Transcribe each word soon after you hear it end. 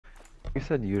You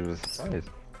said you were surprised.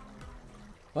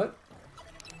 What?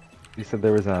 You said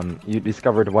there was you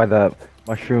discovered why the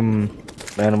mushroom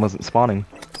man wasn't spawning.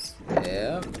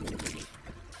 Yeah.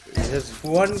 There's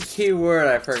one key word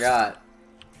I forgot.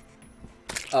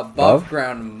 Above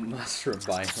ground mushroom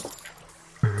biome.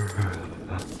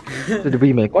 So did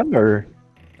we make one or?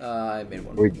 I made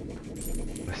one. Wait.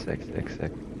 Sick.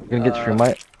 We're gonna get stream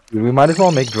light. Dude, we might as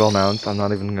well make drill mounts. I'm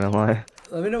not even gonna lie.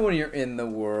 Let me know when you're in the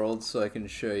world so I can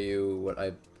show you what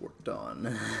I worked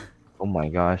on. Oh my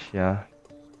gosh, yeah.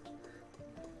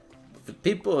 The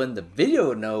people in the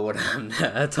video know what I'm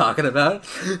talking about.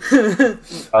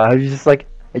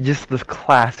 Just this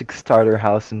classic starter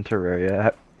house in Terraria.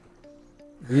 Have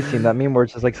you seen that meme where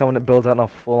it's just like someone that builds out a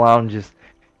full-on just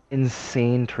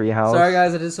insane tree house? Sorry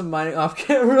guys, I did some mining off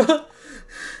camera.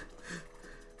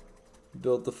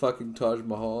 Built the fucking Taj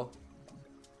Mahal.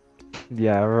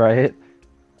 Yeah, right.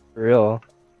 For real.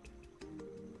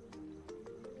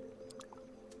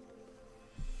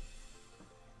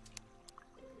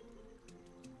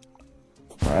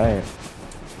 Alright.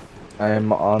 I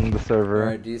am on the server.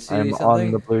 Alright, do you see I'm something?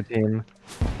 on the blue team.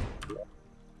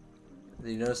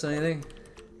 Did you notice anything?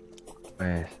 Wait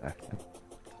a second.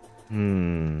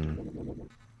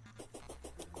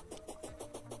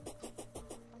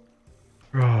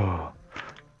 Bro.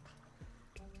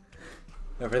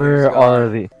 Where are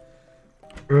the...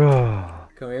 Bro.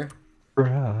 Come here.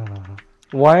 Bro.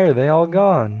 Why are they all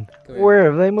gone? Where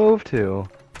have they moved to?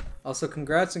 Also,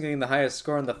 congrats on getting the highest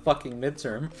score in the fucking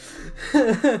midterm.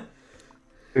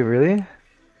 Wait, really?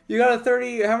 You got a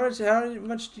 30. How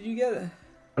much did you get?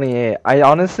 28. I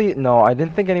honestly, no, I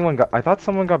didn't think anyone got... I thought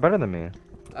someone got better than me.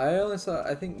 I only saw,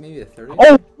 I think maybe a 30.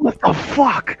 Oh, what the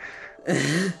fuck?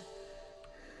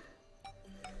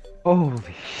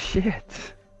 Holy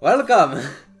shit. Welcome.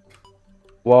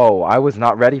 Whoa, I was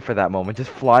not ready for that moment.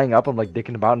 Just flying up, I'm like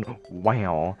dicking about and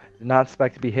wow. Did not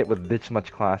expect to be hit with this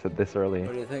much class at this early.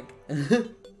 What do you think?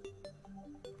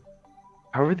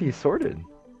 How are these sorted?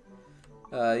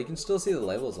 You can still see the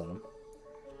labels on them.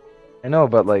 I know,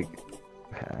 but like...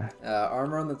 Okay.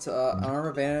 Armor on the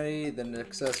armor, vanity, then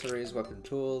accessories, weapon,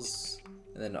 tools,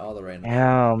 and then all the random.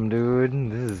 Damn,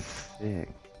 dude, this is sick.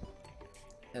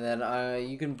 And then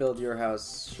you can build your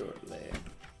house shortly.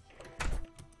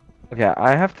 Okay,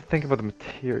 I have to think about the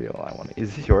material I want.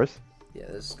 Is this yours? Yeah,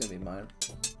 this is gonna be mine.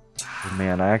 Oh,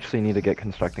 man, I actually need to get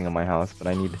constructing on my house, but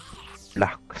I need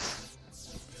blocks.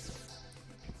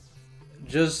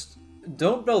 Just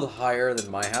don't build higher than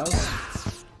my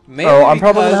house. Mainly oh, I'm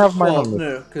probably gonna have mine on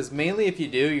no, because mainly if you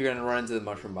do, you're gonna run into the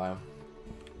mushroom biome.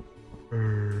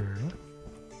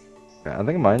 Yeah, I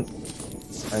think mine.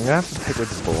 I'm gonna have to pick which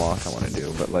block I want to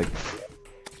do, but like.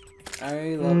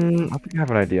 I think I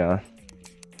have an idea.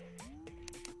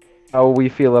 How we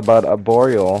feel about a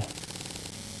boreal?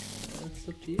 That's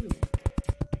up to you.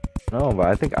 No, but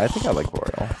I think I like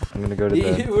boreal. I'm gonna go to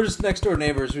the. We're just next door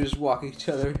neighbors. We just walk each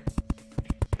other.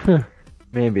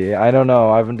 Maybe. I don't know.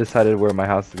 I haven't decided where my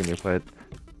house is gonna be put.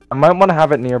 I might want to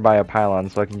have it nearby a pylon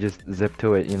so I can just zip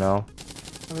to it, you know?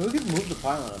 I mean, we could move the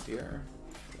pylon up here.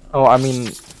 Oh, I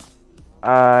mean,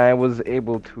 I was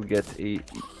able to get a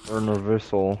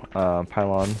universal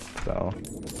pylon, so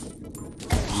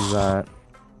use that.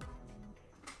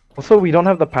 Also, we don't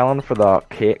have the pylon for the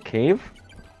cave,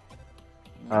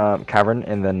 cavern,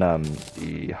 and then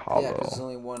the hollow. Yeah, 'cause there's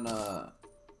only one. What?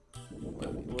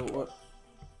 What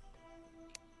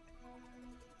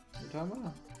are you talking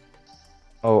about?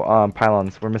 Oh,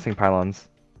 pylons. We're missing pylons.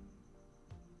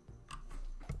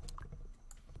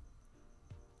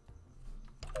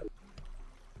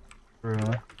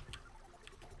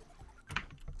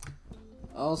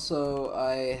 Also,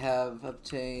 I have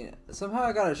obtained. Somehow,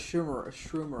 I got a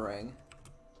shroomerang.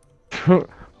 I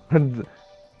didn't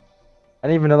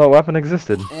even know that weapon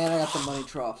existed. And I got the money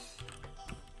trough.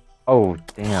 Oh,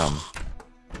 damn.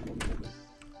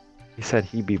 He said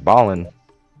he'd be ballin'.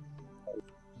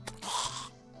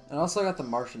 And also, I got the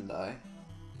Martian die.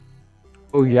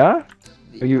 Oh, yeah?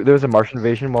 There was a Martian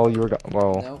invasion while you were gone?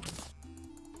 Well, Nope.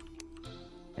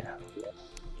 yeah.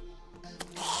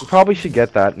 We probably should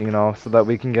get that, you know, so that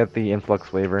we can get the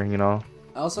influx waiver, you know?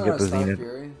 I also Get got a the Star Zenith.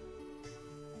 Fury.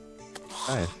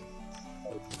 Nice.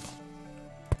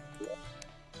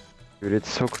 Dude, it's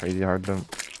so crazy hard to...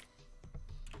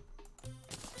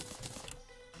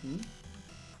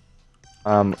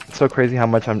 It's so crazy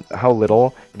how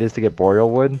little it is to get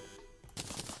boreal wood.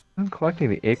 I'm collecting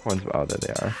the acorns. Oh, there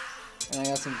they are. And I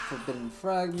got some forbidden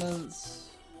fragments.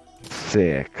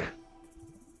 Sick.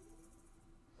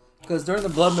 Because during the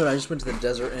blood moon, I just went to the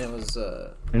desert and it was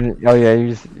Oh yeah, you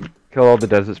just kill all the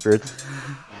desert spirits.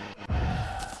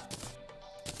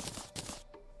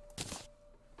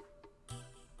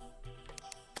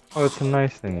 Oh, it's a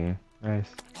nice thingy. Nice.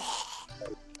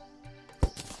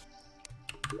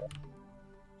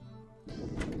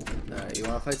 Alright, you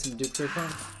wanna fight some Duke Fish on?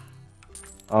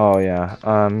 Oh yeah.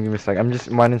 Give me a sec. I'm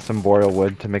just mining some boreal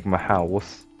wood to make my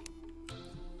house.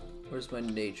 Where's my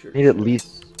nature? Need at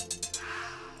least.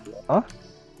 Huh?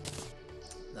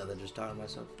 No, they're just talking to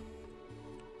myself.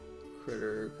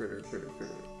 Critter, critter, critter,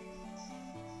 critter.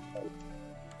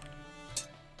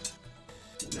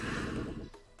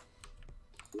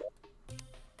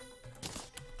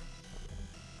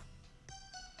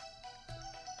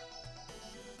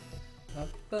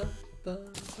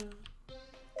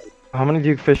 How many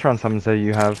Duke fish on summons that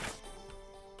you have?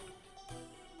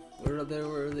 Where are they?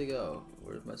 Where do they go?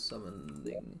 Where's my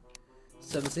summoning?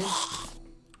 17?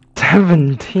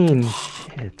 17.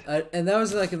 Shit. And that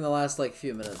was like in the last like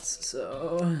few minutes.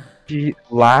 So.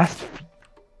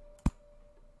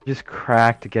 Just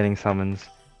cracked getting summons.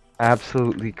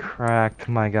 Absolutely cracked,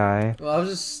 my guy. Well, I was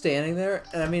just standing there,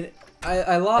 and I mean,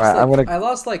 I lost Right, I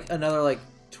lost like another like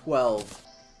 12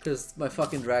 because my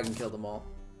fucking dragon killed them all.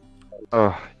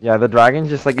 Oh, yeah, the dragon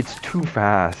just like it's too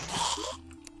fast.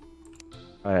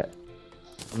 Alright.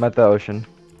 I'm at the ocean.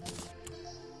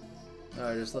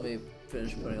 Alright, just let me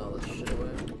finish putting all this shit away.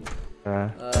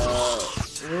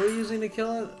 What are we using to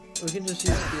kill it? We can just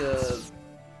use the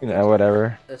you know,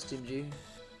 whatever. STG.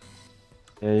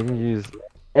 Yeah, you can use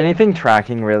anything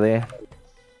tracking really.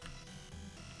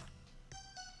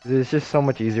 It's just so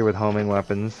much easier with homing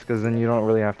weapons, because then you don't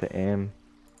really have to aim.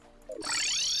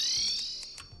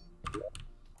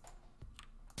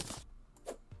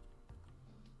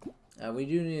 We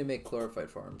do need to make chlorophyte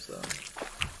farms, though.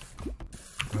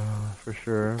 For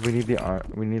sure. We need the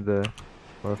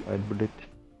glorified bullet.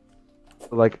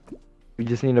 Like, we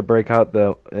just need to break out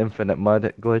the infinite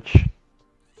mud glitch.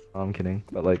 Oh, I'm kidding,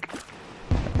 but like,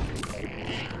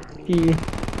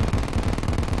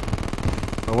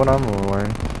 oh, what armor we're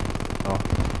wearing? Oh.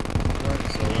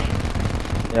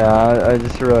 Yeah, I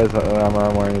just realized that the armor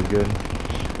I'm wearing is good.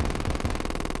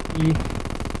 I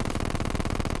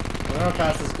don't know how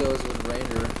fast this goes with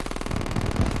Ranger.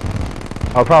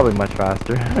 Oh, probably much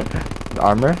faster.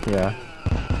 Armor? Yeah.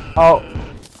 Oh!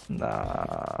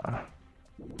 Nah.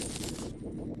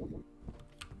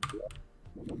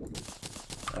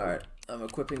 Alright, I'm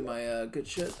equipping my good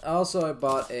shit. Also, I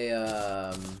bought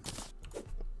a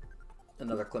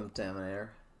another contaminator.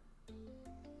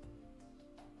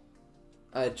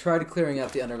 I tried clearing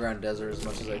out the underground desert as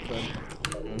much as I could.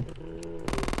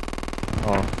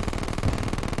 Oh.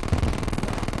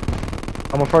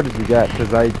 How far did you get?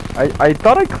 Because I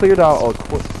thought I cleared out a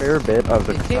fair bit of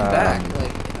the. It came back.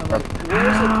 Like, I'm like, where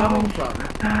is it coming from?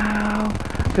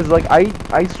 Because like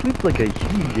I swept like a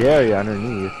huge area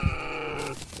underneath.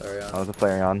 Flareon. Oh, the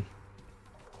Flareon.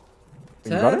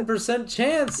 10%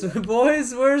 chance,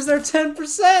 boys. Where's their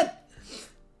 10%?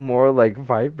 More like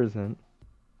 5%.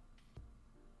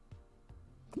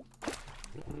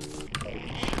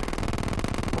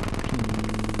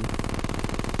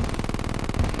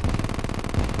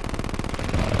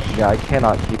 Yeah, I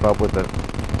cannot keep up with the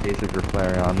pace of your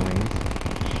Flareon wings.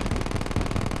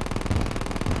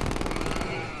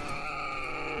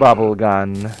 Bubble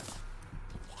gun.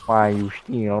 Why you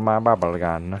steal my bubble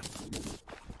gun?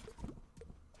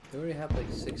 We already have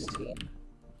like 16.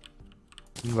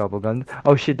 Bubble guns.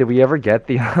 Oh shit! Did we ever get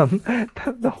the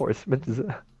the horseman's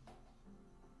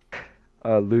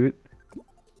loot?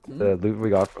 The loot we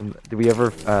got from. Did we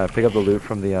ever pick up the loot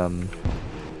from the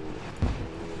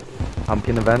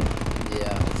pumpkin event?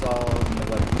 Yeah, it's all in the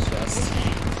weapons chest.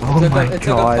 Oh my god! It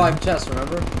took up 5 chests,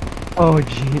 remember? Oh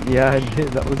gee, yeah, I did.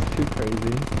 That was too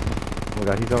crazy. Oh my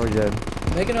god, he's already dead.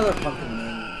 Make another pumpkin moon.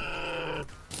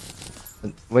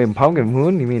 Wait, pumpkin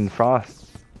moon? You mean frost?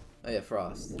 Oh yeah,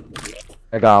 frost.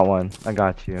 I got one. I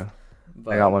got you.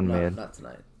 But I got one made. Not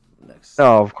tonight. Next.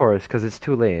 No, of course, because it's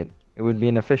too late. It would be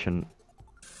inefficient.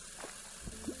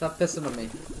 Stop pissing on me.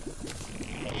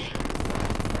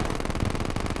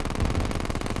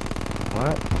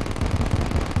 What?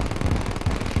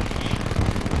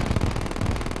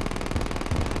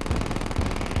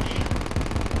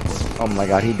 Oh my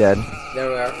god, he dead. There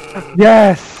we are.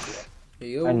 Yes! Here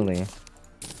you go. Finally.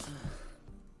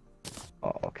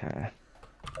 Oh, okay.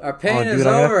 Our pain is dude,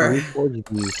 I'm gonna have to over. reforge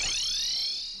these.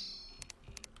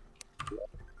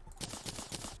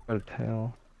 Got a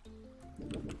tail.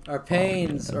 Our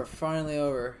pains are finally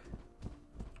over.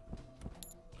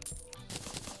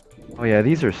 Oh yeah,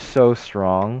 these are so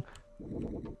strong.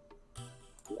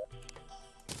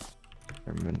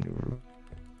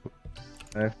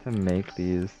 I have to make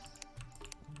these.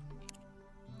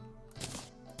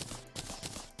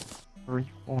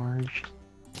 Reforged.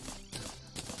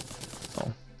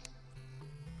 Oh.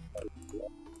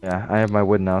 Yeah, I have my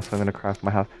wood now, so I'm gonna craft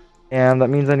my house. And that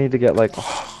means I need to get like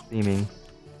steaming.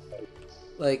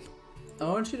 Like, I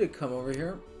want you to come over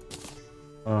here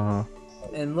Uh-huh.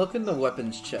 and look in the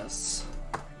weapons chests.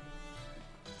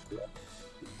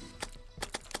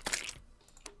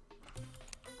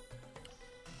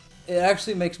 It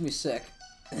actually makes me sick.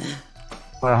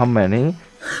 Well, how many?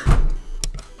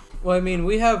 Well, I mean,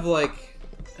 we have like,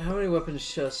 how many weapons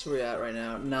chests are we at right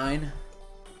now? 9?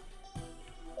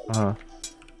 Uh-huh. How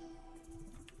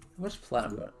much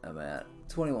platinum am I at?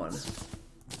 21.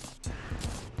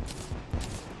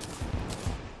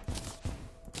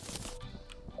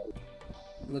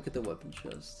 Look at the weapon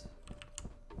chest.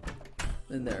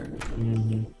 In there.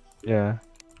 Mm-hmm. Yeah.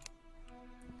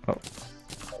 Oh.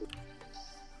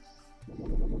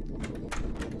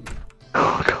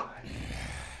 Oh god.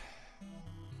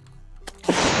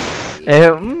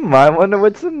 I wonder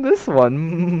what's in this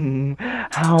one.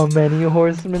 How many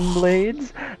horseman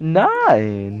blades?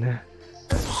 9.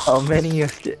 How many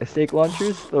stake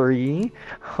launchers? 3.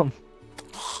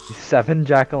 7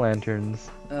 jack-o'-lanterns.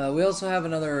 We also have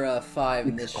another 5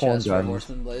 in 6 this corn chest for guns.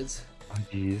 horseman blades. Oh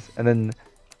jeez. And then,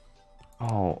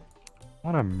 oh,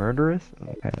 what a murderous.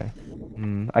 Okay.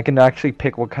 I can actually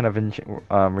pick what kind of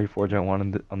reforge I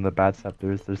want on the bat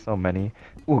scepters. There's so many.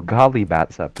 Ooh, godly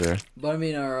bat scepter. But I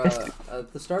mean, our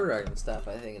the Star Dragon staff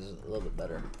I think is a little bit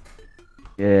better.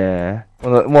 Yeah.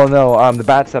 Well, no. The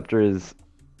bat scepter is.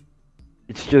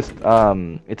 It's just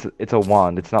it's a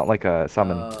wand. It's not like a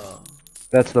summon. Oh.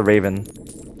 That's the raven.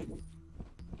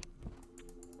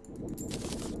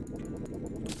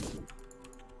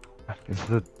 Is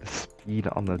the speed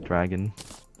on the dragon?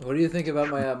 What do you think about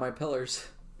my my pillars?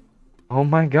 Oh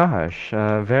my gosh,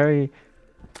 very.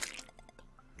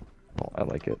 Oh, I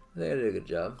like it. They did a good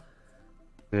job.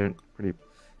 They're pretty.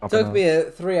 Took me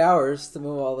 3 hours to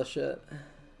move all the shit.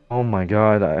 Oh my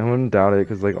god, I wouldn't doubt it,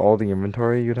 because like all the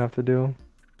inventory you'd have to do.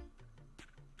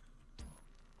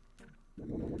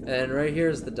 And right here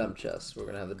is the dump chest. We're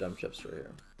gonna have the dump chest right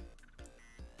here.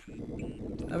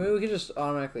 I mean, we can just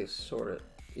automatically sort it.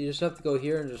 You just have to go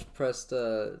here and just press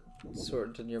the sort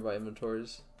into nearby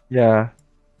inventories. Yeah,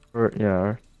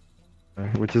 yeah,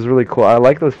 which is really cool. I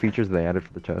like those features they added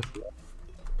for the chest.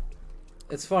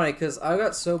 It's funny because I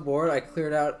got so bored I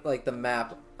cleared out like the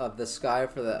map of the sky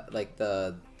for the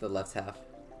the left half.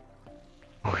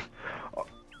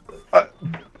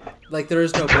 Like there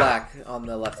is no black on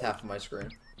the left half of my screen.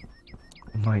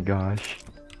 Oh my gosh.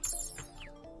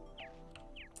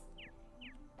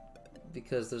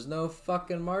 Because there's no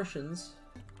fucking Martians.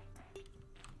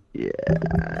 Yeah.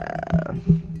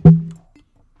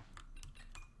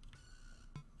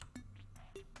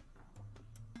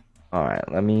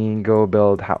 Alright, let me go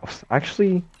build house.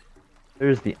 Actually,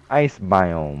 there's the ice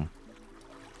biome.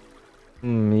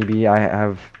 Maybe I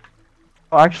have...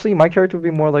 Oh, actually, my character would be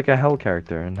more like a hell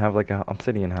character and have like a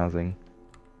obsidian housing.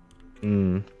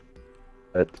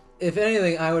 But... If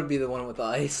anything, I would be the one with the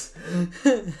ice.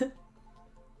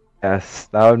 Yes,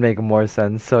 that would make more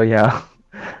sense. So yeah,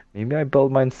 maybe I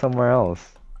build mine somewhere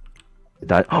else.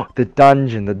 The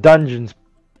dungeon. The dungeon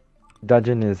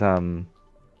is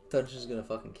Dungeon's gonna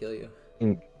fucking kill you.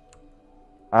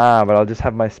 But I'll just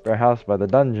have my spare house by the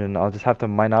dungeon. I'll just have to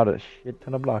mine out a shit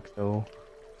ton of blocks though.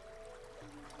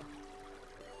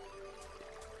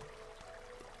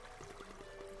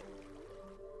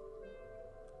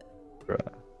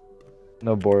 Bruh.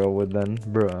 No boreal wood then,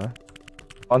 bruh.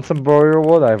 On some boreal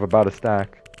wood, I have about a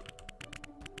stack.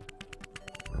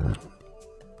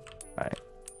 Alright.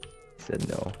 Said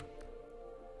no.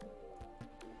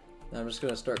 I'm just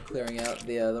gonna start clearing out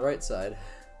the right side.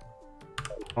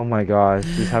 Oh my gosh,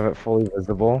 just have it fully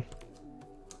visible.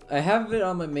 I have it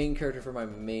on my main character for my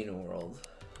main world.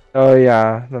 Oh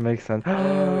yeah, that makes sense. There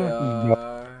we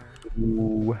are.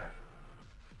 Ooh.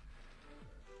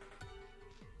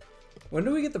 When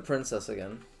do we get the princess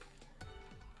again?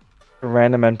 A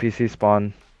random NPC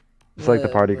spawn. Just like the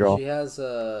party girl. She has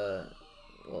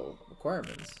well,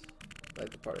 requirements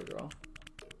like the party girl.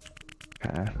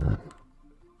 Okay.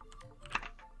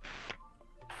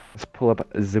 Let's pull up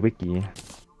the wiki.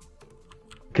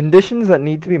 Conditions that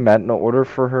need to be met in order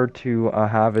for her to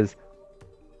have is...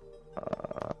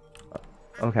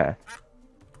 okay.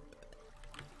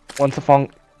 Once a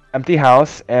empty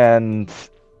house and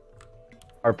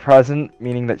are present,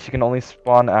 meaning that she can only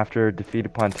spawn after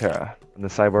defeated Plantera, and the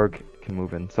cyborg can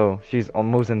move in. So she's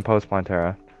moves in post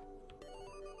Plantera.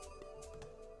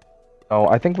 Oh,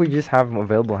 I think we just have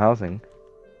available housing.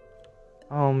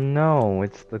 Oh no,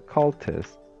 it's the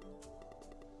cultist.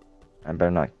 I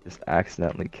better not just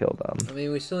accidentally kill them. I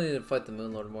mean, we still need to fight the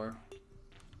Moonlord more.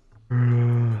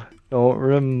 Don't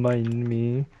remind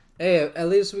me. Hey, at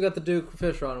least we got the Duke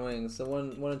fish on wings. So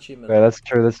one achievement. Yeah, that's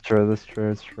true. That's true. That's true.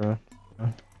 That's true.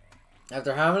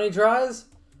 After how many tries?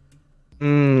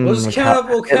 We'll just Hmm. count up.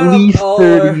 We'll At count up least all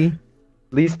 30. our. At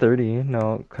least 30.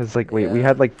 No, because like wait, we Yeah.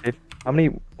 had like 50. How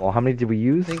many? Well, how many did we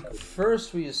use? I think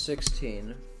first we used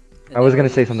 16. I was gonna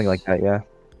say something like that. Yeah.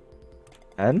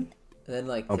 10? And then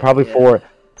like. Oh, probably yeah. 4.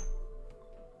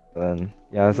 Then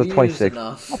yeah, that's a We 26. used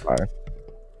enough. Not far.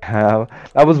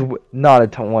 That was not a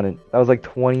ton. That was like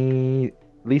 20. At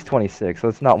least 26. So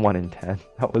it's not 1 in 10.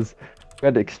 That was. We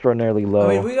had extraordinarily low.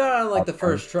 I mean, we got on like the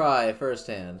first try, first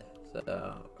hand.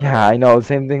 So. Yeah, I know.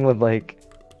 Same thing with like.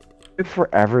 It took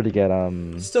forever to get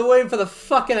Still waiting for the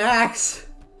fucking axe.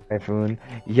 Typhoon.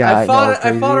 Yeah, I fought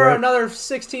know, her right? another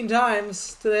 16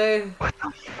 times today. What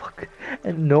the fuck?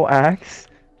 And no axe?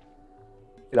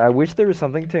 Dude, I wish there was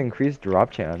something to increase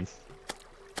drop chance.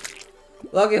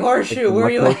 Lucky horseshoe, Like, where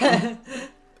are you lucky at?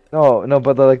 No,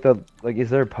 but is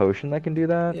there a potion that can do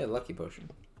that? Yeah, lucky potion.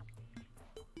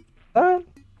 Uh,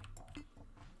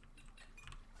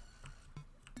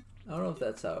 I don't know if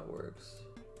that's how it works.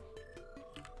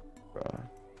 Bruh.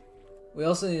 We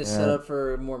also need to set up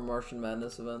for more Martian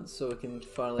Madness events so we can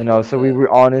finally. No, so we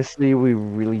honestly we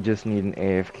really just need an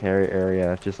AFK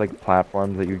area, just like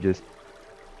platforms that you just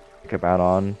pick up out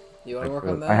on. You want to Like,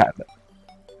 work on that? I have.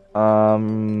 You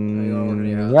wanna work on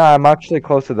your house? Yeah, I'm actually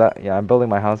close to that. Yeah, I'm building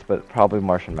my house, but probably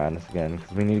Martian Madness again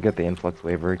because we need to get the influx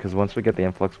waiver. Because once we get the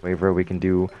influx waiver, we can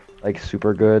do like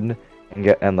super good and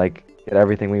get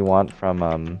everything we want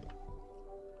from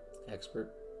Expert.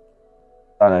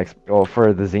 well,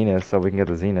 for the Zenith, so we can get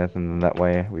the Zenith, and then that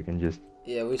way we can just.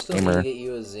 Yeah, we still need to get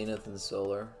you a Zenith and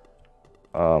Solar.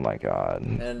 Oh my god.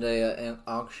 And an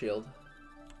Ankh Shield.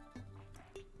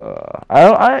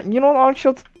 You know, Long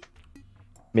Shield's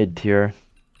mid tier.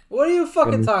 What are you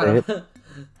fucking talking about?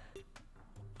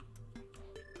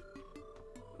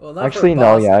 Well, not Actually, for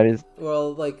no, boss. yeah, it is.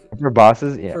 Well, like For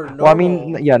bosses, yeah. for Well, I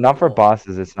mean, normal- yeah, not for normal.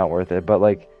 bosses, it's not worth it, but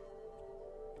like,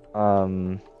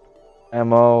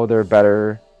 ammo, they're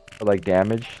better for like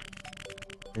damage.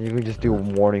 And you can just do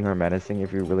warning or menacing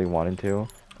if you really wanted to.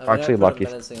 I mean, Actually, I put lucky.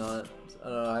 menacing on it. I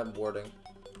don't know. I have warding.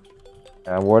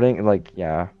 Warding, like,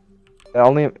 yeah. That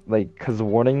only like, cause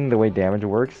warding, the way damage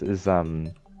works is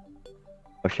oh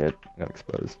shit, I got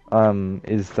exposed.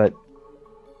 Is that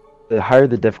the higher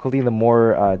the difficulty, the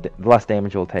more the less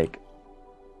damage you'll take.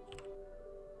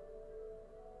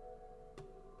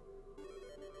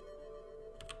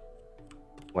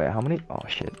 Wait, how many? Oh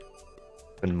shit.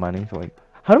 Been money, so like,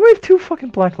 how do I have 2 fucking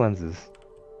black lenses?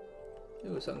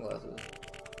 Ooh, sunglasses.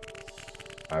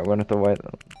 Alright, we're gonna have to white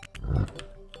them.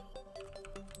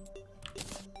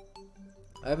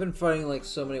 I've been fighting like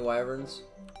so many wyverns.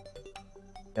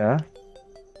 Yeah?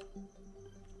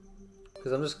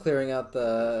 Because I'm just clearing out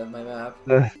my map.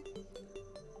 Nice.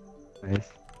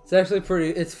 It's actually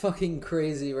pretty. It's fucking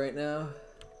crazy right now.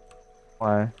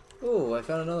 Why? Ooh, I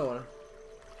found another one.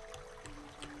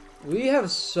 We have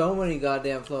so many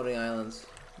goddamn floating islands,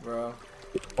 bro.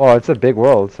 Well, it's a big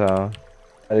world, so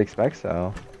I'd expect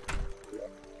so.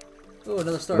 Ooh,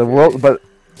 another star. The world, but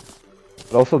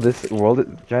also this world,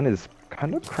 Jen, is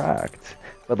kind of cracked.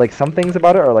 But like some things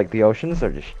about it are like the oceans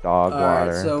are just dog water.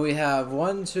 Alright, so we have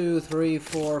 1, 2, 3,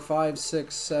 4, 5,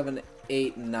 6, 7,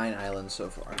 8, 9 islands so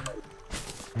far.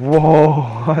 Whoa,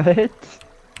 what? I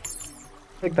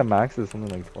think the max is something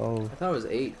like 12. I thought it was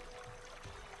 8.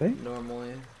 Hey?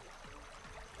 Normally.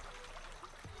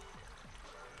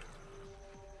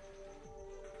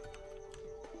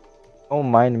 Don't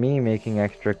mind me making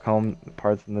extra comb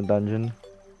parts in the dungeon.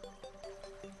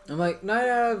 I'm like, 9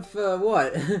 out of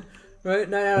what? Right?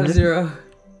 9 out of 0.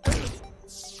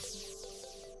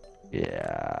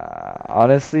 Yeah,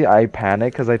 honestly, I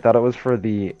panicked because I thought it was for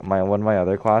one of my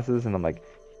other classes, and I'm like,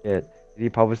 shit, did he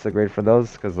publish the grade for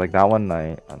those? Because like that one,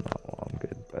 I don't know, well, I'm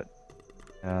good, but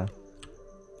yeah.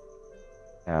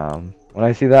 When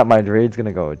I see that, my grade's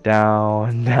gonna go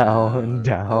down, down,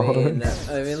 down.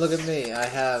 I mean, look at me. I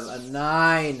have a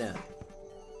 9.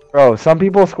 Bro, some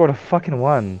people scored a fucking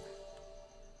 1.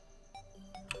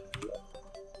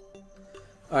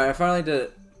 Alright, I finally did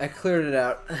it. I cleared it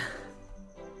out.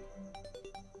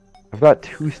 I've got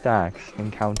 2 stacks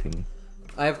and counting.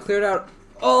 I have cleared out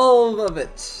all of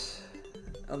it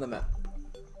on the map.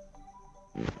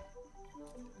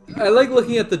 I like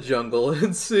looking at the jungle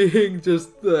and seeing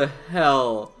just the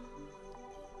hell.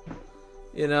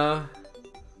 You know?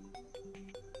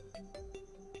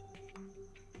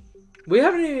 We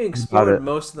haven't even explored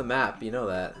most of the map, you know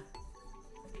that.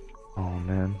 Oh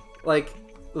man. Like,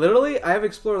 literally, I have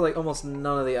explored like almost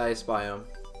none of the ice biome.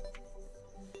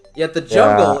 Yet the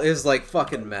jungle is like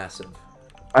fucking massive.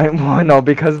 Well, no,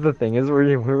 because the thing is,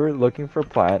 we were looking for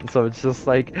plant, so it's just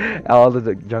like all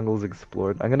the jungles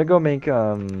explored. I'm gonna go make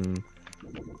what?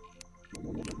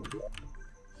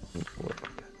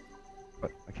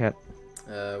 I can't.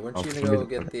 Weren't Oh, you for gonna some go reason.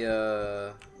 get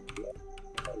the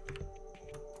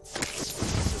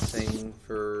thing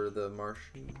for the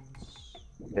Martians?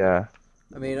 Yeah.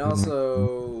 I mean,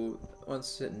 also,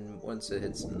 once it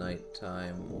hits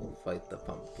nighttime, we'll fight the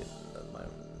pumpkin,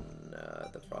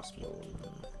 the frost moon.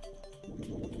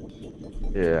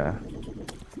 Yeah.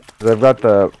 'Cause I've got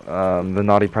the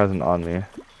naughty present on me.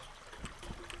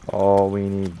 All we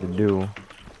need to do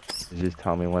is just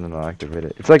tell me when to activate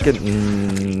it. It's like at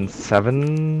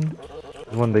 7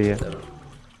 when the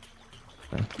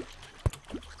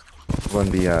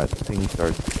thingy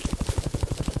starts.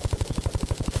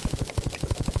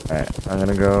 Alright, I'm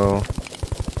gonna go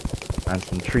plant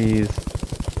some trees.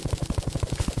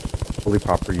 Fully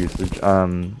proper usage.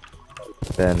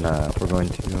 Then we're going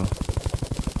to.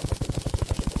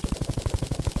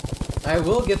 I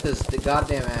will get the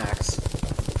goddamn axe.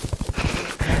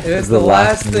 It's This is the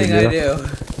last thing I do.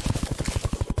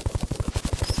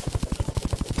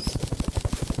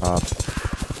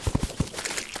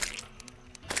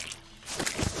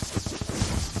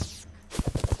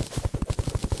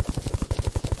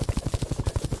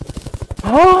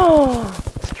 Oh,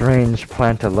 strange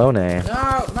plantalone.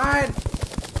 No, mine!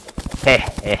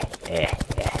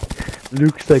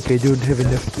 Looks like I don't have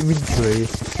enough inventory.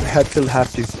 Perhaps I'll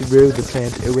have to throw the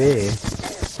plant away.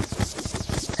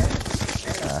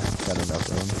 Got enough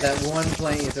room. That one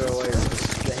plant you throw away is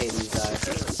the Hades die.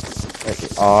 Like,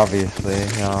 obviously,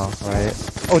 yeah, right.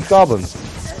 Oh, it's goblins.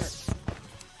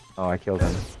 Oh, I killed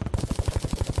him.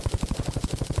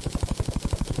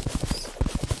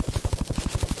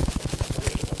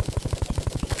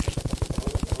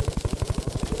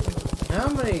 How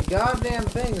many goddamn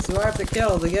things do I have to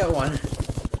kill to get one?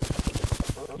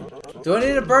 Do I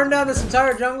need to burn down this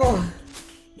entire jungle?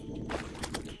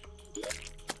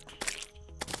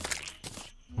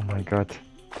 Oh my god.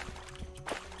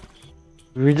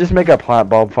 We just make a plant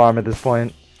bulb farm at this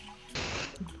point.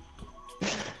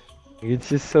 It's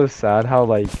just so sad how,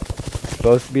 like, it's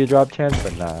supposed to be a drop chance,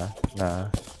 but nah.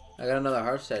 I got another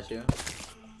heart statue.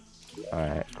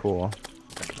 Alright, cool.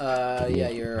 Yeah,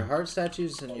 your heart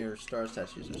statues and your star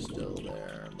statues are still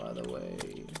there, by the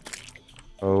way.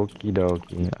 Okie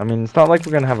dokie. I mean, it's not like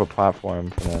we're gonna have a platform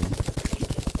for them.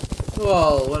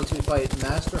 Well, once we fight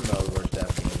Master Mode, we're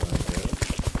definitely going to.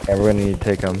 Yeah, we're gonna need to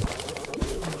take them.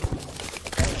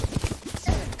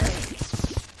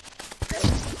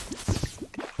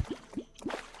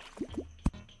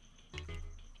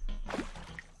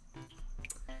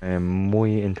 I am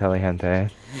muy inteligente.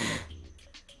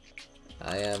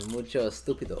 I am mucho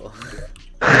stupido.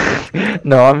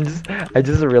 No, I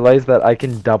just realized that I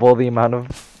can double the amount of.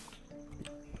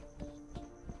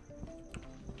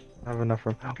 I have enough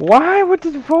room. Why would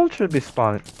the vulture be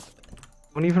spawned?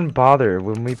 Don't even bother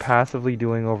when we passively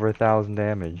doing over 1,000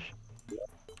 damage.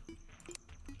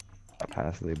 Not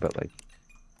passively, but like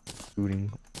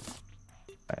shooting.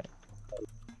 Right.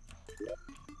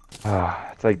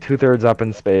 It's like 2/3 up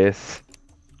in space.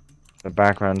 The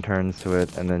background turns to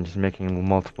it, and then just making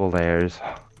multiple layers.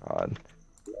 Oh, God,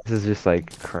 this is just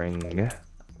like cring.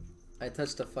 I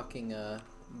touched a fucking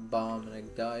bomb and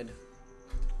it died.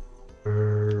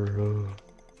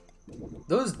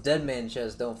 Those dead man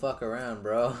chests don't fuck around,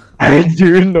 bro. I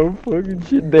do no fucking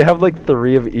shit. They have like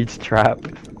 3 of each trap.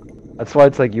 That's why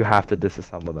it's like you have to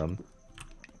disassemble them.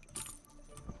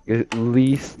 At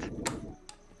least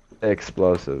the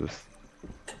explosives.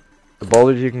 The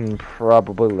boulders you can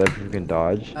probably live if you can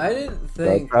dodge. I didn't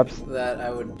think that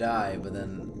I would die, but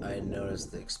then I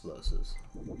noticed the explosives.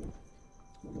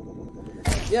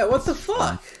 Yeah, what the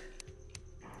fuck?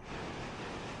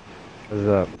 What's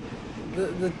up?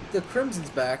 The Crimson's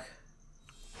back.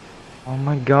 Oh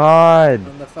my god!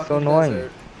 On the fucking So annoying.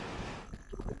 desert.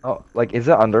 Oh, like, is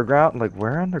it underground? Like,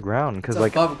 where underground? Because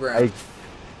like, above ground.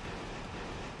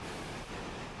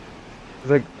 It's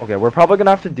like, okay, we're probably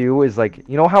gonna have to do is like,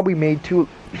 you know how we made two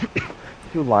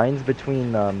lines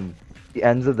between the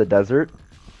ends of the desert?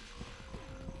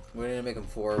 We need to make them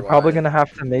 4 We're wide. probably gonna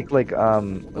have to make like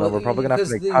Well, we're probably gonna have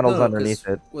to make tunnels underneath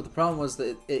it. Well, the problem was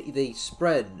that they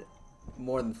spread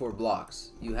more than 4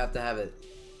 blocks. You have to have it.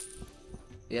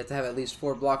 You have to have at least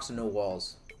 4 blocks and no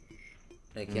walls.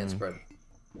 And it can't spread.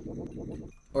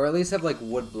 Or at least have like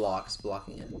wood blocks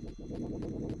blocking it.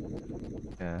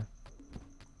 Yeah.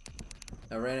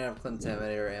 I ran out of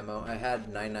contaminator ammo. I had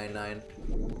 999.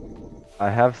 I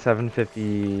have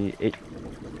 758.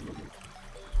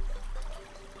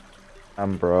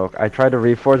 I'm broke. I tried to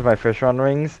reforge my fish run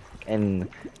rings, and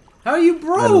How are you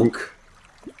broke?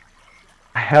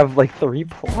 I have like 3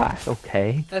 plat.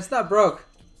 Okay. That's not broke.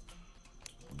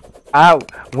 I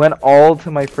went all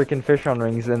to my freaking fish on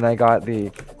rings, and I got the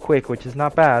quick, which is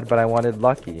not bad, but I wanted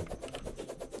lucky.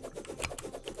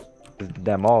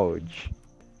 Damage.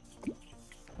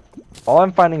 All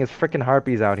I'm finding is freaking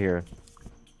harpies out here.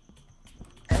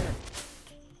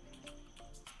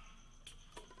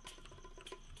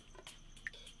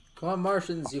 Come on,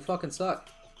 Martians, you fucking suck.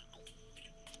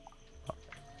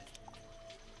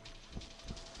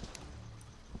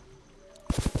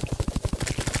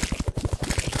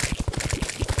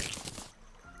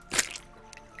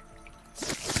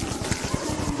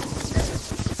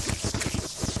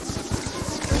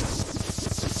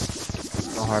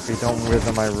 No, harpy, don't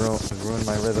rhythm my ruin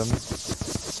my rhythm.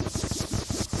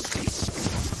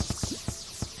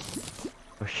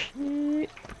 Oh shit.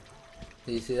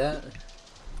 Do you see that?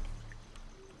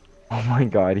 Oh my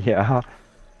god, yeah.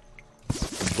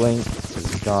 Blink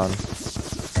is gone.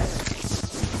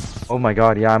 Oh my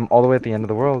god, yeah, I'm all the way at the end of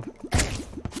the world.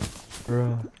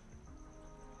 Bro.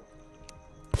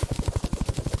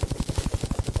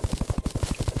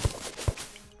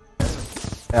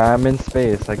 Yeah, I'm in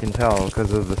space, I can tell,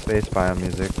 because of the space biome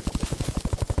music.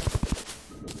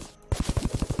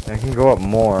 I can go up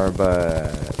more,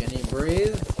 but... Can you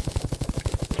breathe?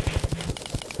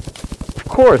 Of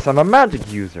course, I'm a magic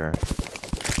user.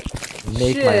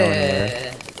 Make my own air.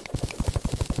 Shit.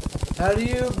 How do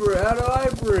I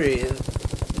breathe?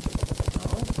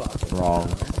 Oh, fuck. Wrong.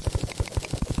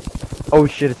 Oh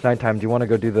shit, it's nighttime. Do you want to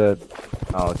go do the...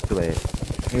 Oh, it's too late.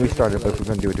 Maybe we started, but if we're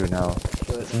gonna do it now.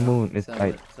 It's moon, it's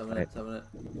night. Summon it, summon it.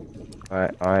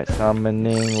 Alright,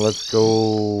 summoning, let's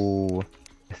go.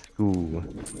 Let's go.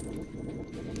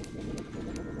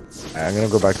 Alright, I'm gonna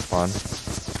go back to spawn.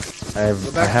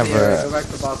 Go back to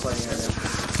the boss fighting area.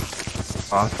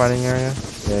 Boss fighting area?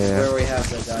 Yeah. Where we have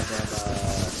the goddamn,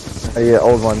 Oh yeah,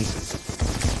 old ones.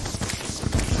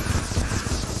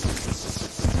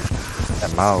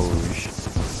 That mouse.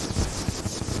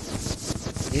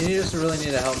 You just really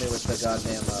need to help me with the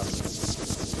goddamn,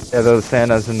 Yeah, those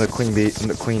Santas and the queen bee and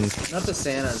the queens. not the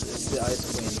Santas, it's the Ice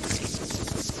Queen.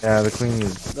 Yeah, the queen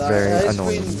is The very Ice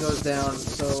annoying. Queen goes down,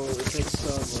 so it takes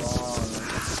so long.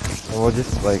 We'll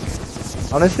just like,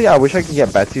 honestly, I wish I could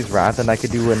get Betsy's Wrath, and I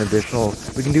could do an additional.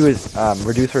 We can do is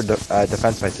reduce her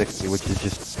defense by 60, which is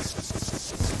just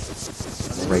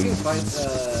I mean, crazy. we can fight the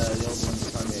old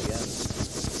one's army again.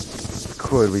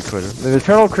 We could. The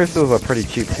eternal crystals are pretty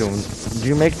cheap too. Do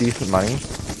you make decent money?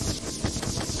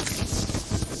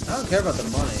 I don't care about the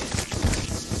money.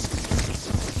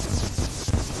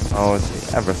 Oh, it's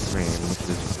the Evergreen, which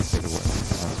is pretty good.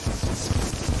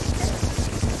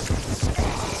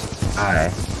 Hi.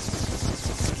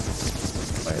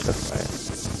 Wait, this way.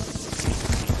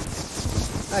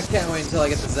 I can't wait until I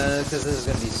get to Zenith, because this is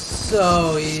going to be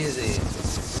so easy.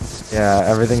 Yeah,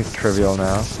 everything's trivial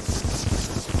now.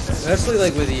 Especially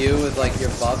like with you, with like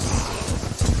your buffs.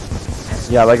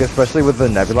 Yeah, like especially with the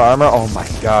Nebula armor. Oh my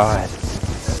god.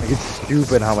 Like it's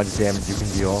stupid how much damage you can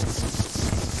deal.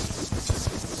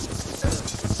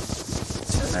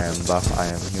 I am buff, I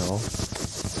am heal.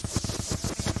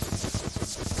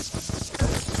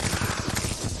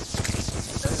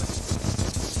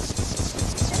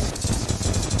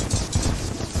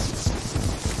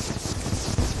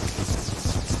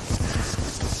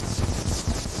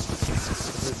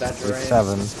 There's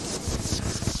 7. Yeah.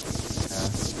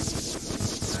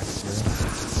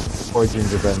 4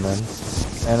 gingerbread men.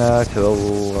 And to the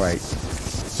right.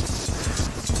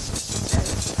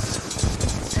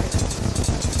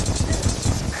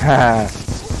 Haha.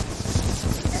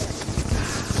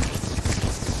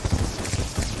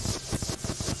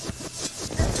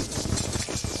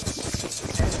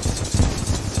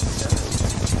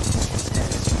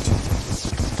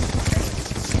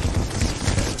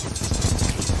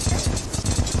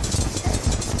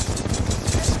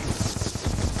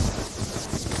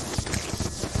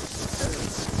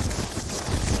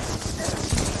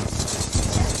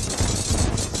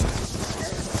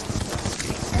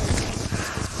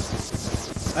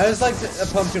 I just like a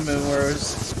Pumpkin Moon where it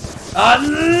was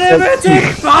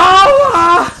unlimited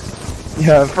power!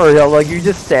 Yeah, for real, like you're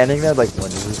just standing there like, when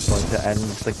is this going to end?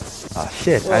 It's like, oh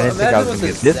shit, Well, I didn't think I was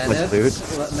gonna get this much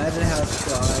Zenith, loot. Imagine how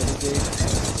strong I would be.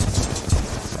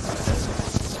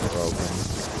 Broken.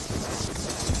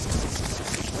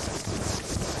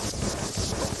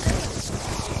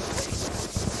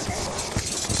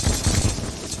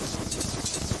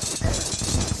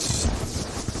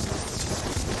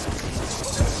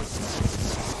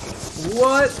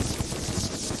 What?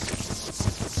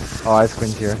 Oh, Ice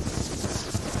Queen's here.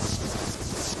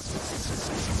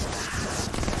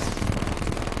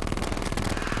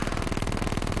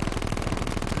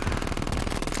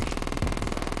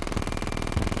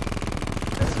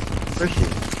 Where's she?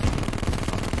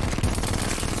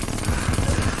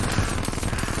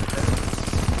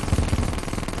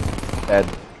 Dead.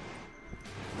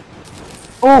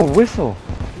 Oh, whistle!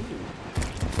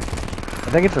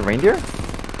 I think it's a reindeer?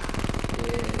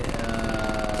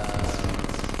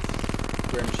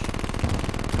 Grinch.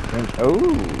 Grinch. Oh,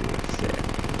 sick.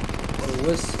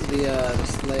 The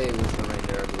sleigh was the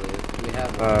reindeer, I believe. We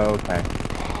have one. Oh, okay.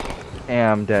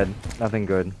 I'm dead. Nothing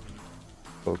good.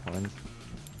 Gold coins.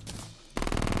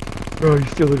 Oh, you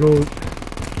steal the gold.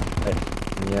 Hey,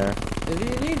 yeah. If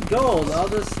you need gold, I'll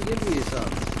just give you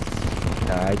some.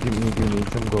 I do need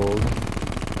some gold.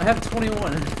 I have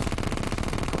 21.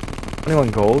 21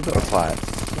 gold or flat?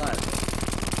 Flat.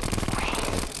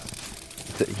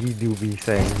 He do be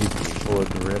saying he's full of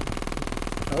drip.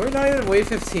 Are we not even wave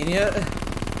 15 yet?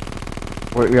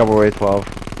 We're way 12.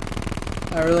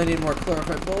 I really need more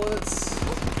chlorophyte bullets.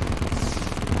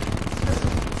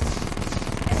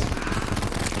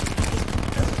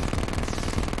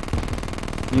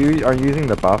 You are using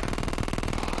the buff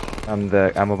on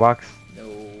the ammo box?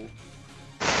 No.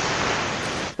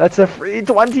 That's a free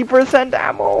 20%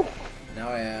 ammo! Now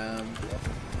I am.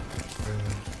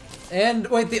 And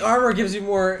wait, the armor gives you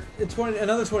more,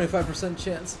 another 25%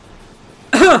 chance.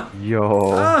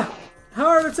 Yo. Ah!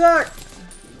 Hard attack!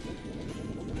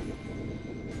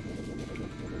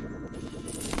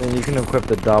 Then you can equip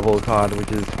the double COD,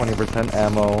 which is 20%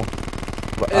 ammo.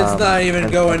 It's not even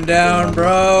and going down, ammo.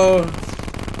 bro.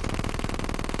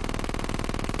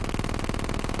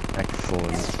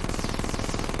 Excellent.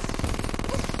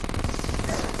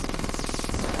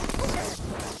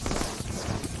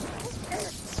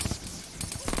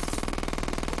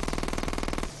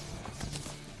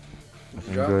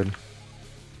 Nothing Drop? good.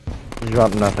 You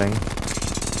dropped nothing.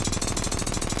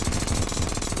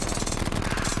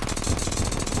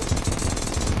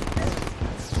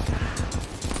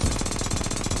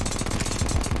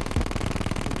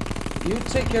 You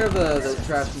take care of the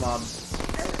trash mobs.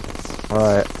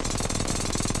 Alright.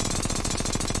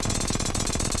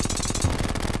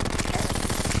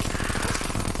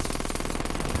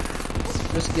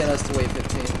 Just get us to wave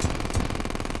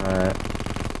 15. Alright.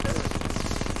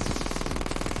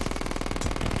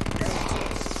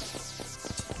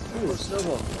 Ooh,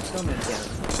 snowman cannon.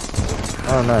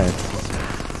 Oh, nice.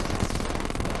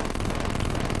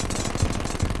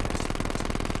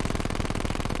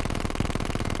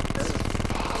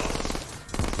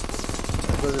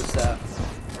 Blizzard staff.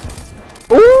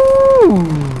 Ooh!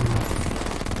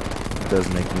 It does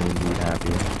make me indeed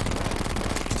happy.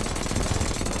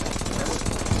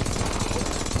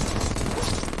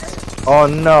 Oh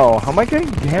no, how am I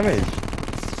getting damaged?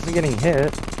 I'm getting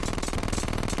hit.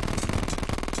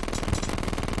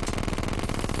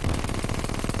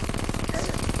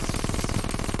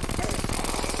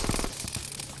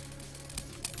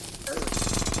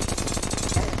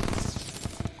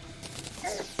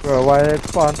 Bro, why did it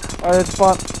spawn? Why did it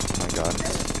spawn? Oh my god.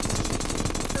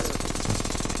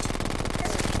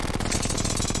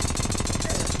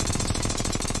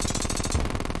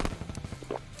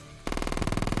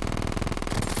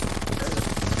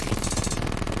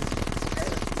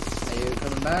 Are you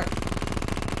coming back?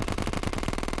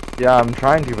 Yeah, I'm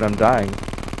trying to, but I'm dying.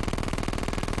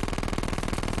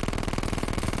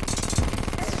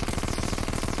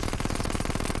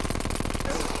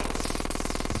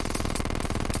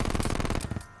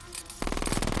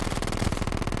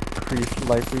 Increased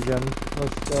life regen.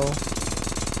 Let's go.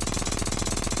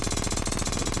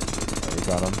 Oh, we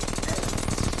got him.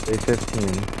 Day 15.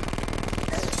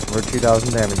 We're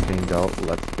 2,000 damage being dealt.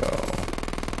 Let's go.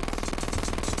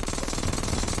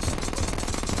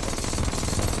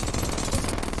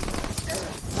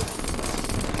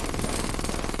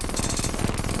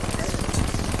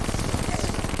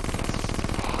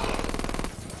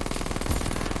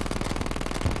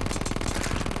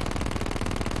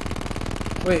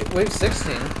 Wait, wave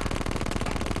 16?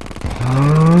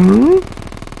 Huh?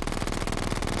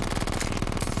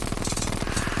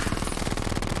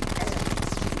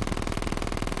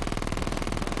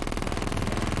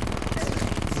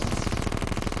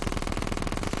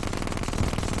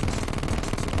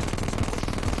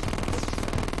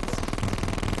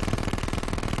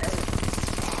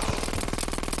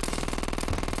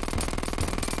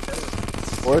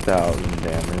 $4,000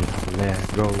 damage.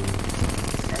 Let's go.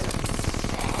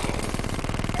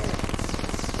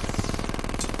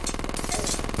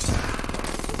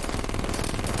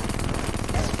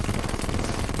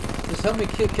 Just help me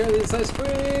kick care of these ice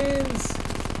queens!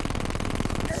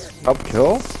 Up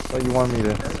kill? Oh, you want me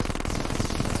to?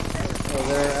 Well,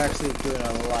 they're actually doing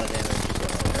a lot of damage, so.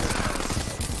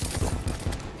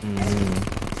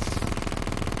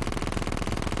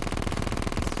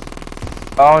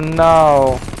 Oh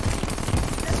no!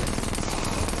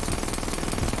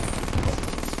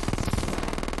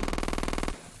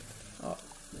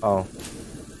 Oh.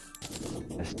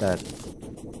 Missed that.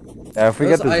 Yeah, if we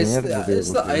Those get this ice, Zenith, we'll be it's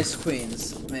able the to. ice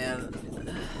queens, man.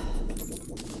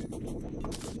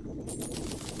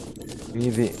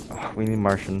 We need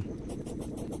Martian.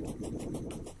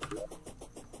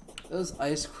 Those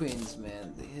ice queens,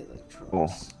 man, they hit like Oh,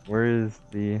 trucks. where is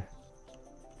the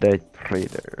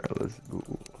trader? Let's go.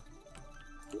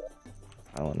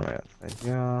 Island right outside.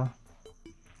 Yeah.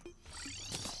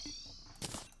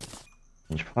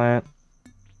 Change plant.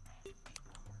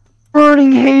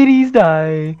 Burning Hades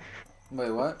die.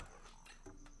 Wait, what?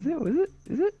 Is it? Was it?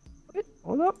 Is it? Wait,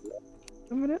 hold up.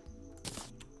 A minute.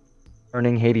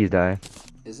 Burning Hades die.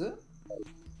 Is it?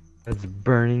 That's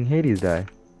burning Hades die.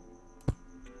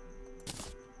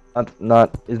 That's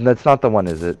not the one,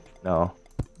 is it? No.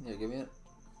 Yeah, give me it.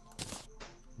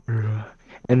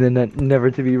 And then that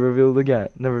never to be revealed again,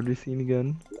 never to be seen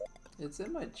again. It's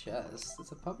in my chest.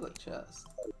 It's a public chest.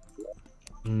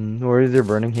 Where is your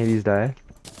burning Hades die?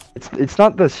 It's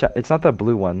not the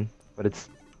blue one, but it's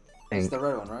pink. It's the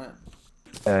red one, right?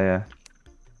 Yeah.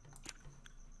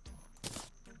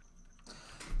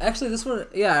 Actually, this one,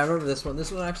 yeah, I remember this one.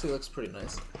 This one actually looks pretty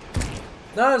nice.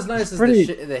 Not as nice as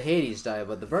the Hades die,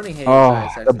 but the burning Hades die is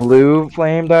actually the blue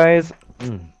flame dies.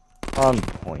 On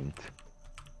point.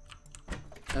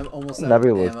 I'm almost out of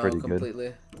ammo pretty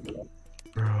completely. Good.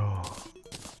 Bro.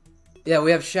 Yeah,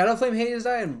 we have Shadow Flame Hades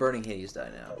die and Burning Hades die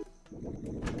now.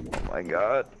 Oh my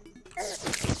god.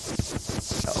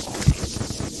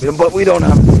 No. But we don't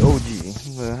have the OG,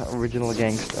 the original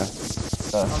gangsta.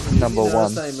 Number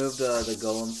one. That I moved the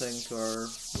golem thing to our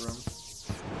room.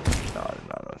 No, I did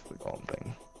not notice the golem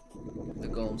thing. The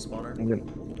golem spawner.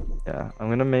 I'm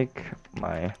gonna make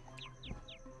my.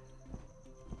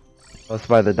 Let's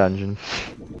buy the dungeon.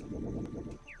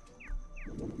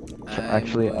 I'm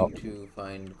going to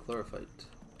find chlorophyte.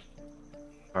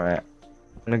 Alright.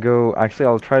 I'm gonna go. Actually,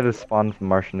 I'll try to spawn from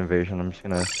Martian invasion. I'm just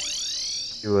gonna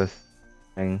do a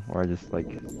thing where I just like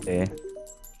stay,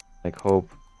 like hope,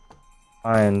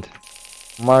 find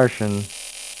Martian.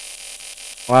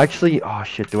 Well, actually, oh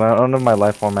shit! I don't have my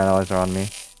life form analyzer on me.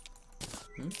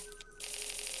 I'm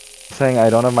saying I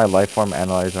don't have my life form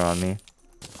analyzer on me.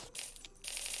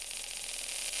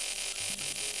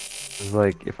 It's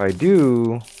like if I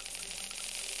do,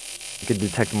 I could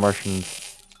detect Martian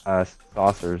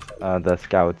saucers, the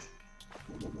scouts.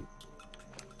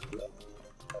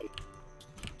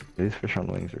 These fish on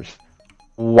wings are.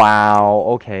 Wow.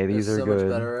 Okay, these are so good.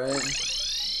 Much better, right?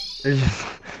 They're just.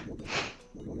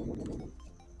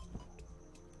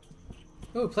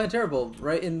 Ooh, plant terrible!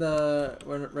 Right in our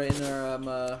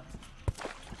arena.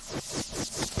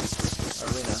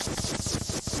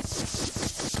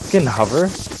 You can hover.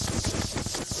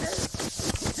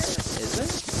 Is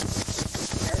it?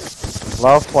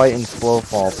 Allow flight and slow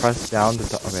fall. Press down to.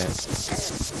 Okay.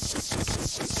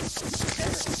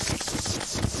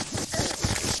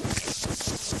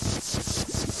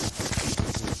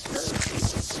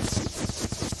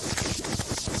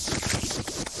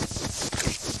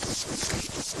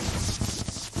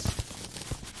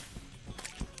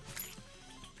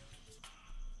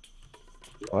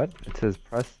 What? It says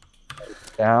press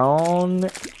down,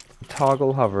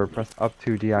 toggle hover, press up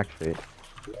to deactivate.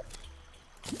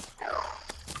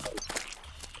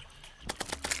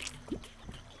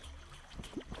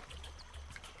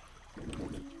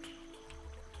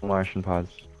 Martian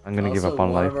pods. I'm gonna give up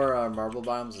on life. One of our marble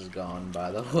biomes is gone,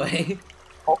 by the way.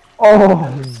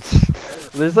 Oh!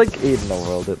 There's like 8 in the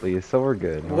world at least, so we're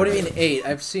good. What do you mean 8?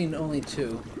 I've seen only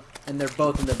 2, and they're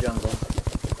both in the jungle.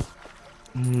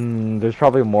 There's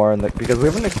probably more in the because we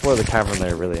haven't explored the cavern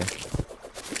layer really. I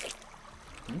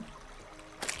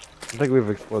don't think we've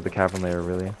explored the cavern layer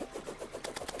really.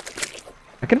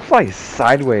 I can fly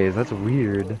sideways. That's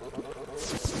weird.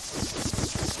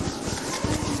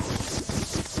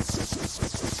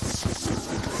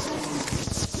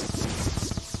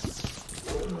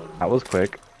 That was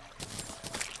quick.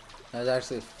 That was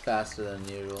actually faster than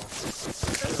usual.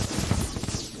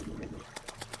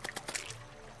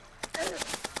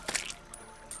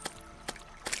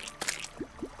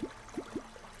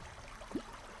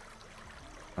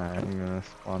 I'm gonna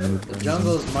spawn in the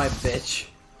jungle's my bitch.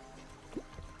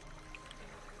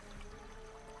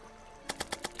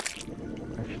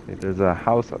 Actually, there's a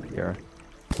house up here.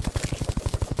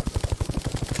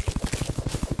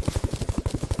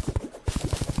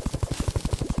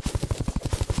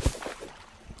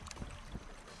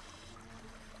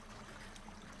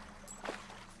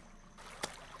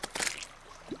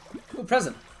 Ooh,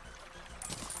 present.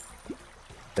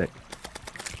 Sick.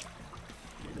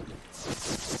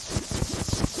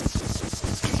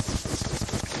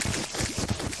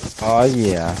 Oh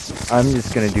yeah, I'm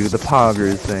just gonna do the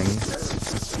poggers thing.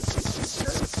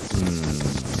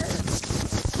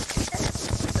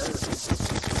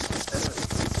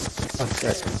 Oh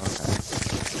shit, okay.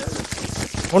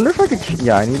 Wonder if I could,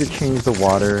 yeah, I need to change the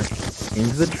water,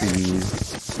 change the trees,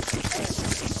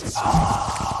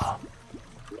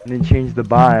 and then change the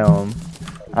biome.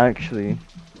 Actually,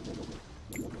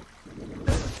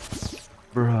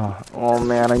 bruh, oh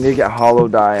man, I need to get hollow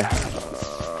dye.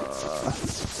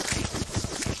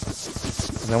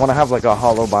 'Cause I want to have like a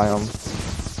hollow biome.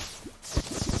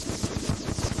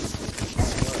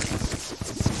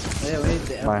 Yeah, we need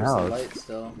the My Empress of house. Light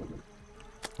still.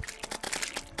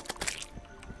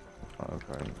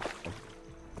 Okay.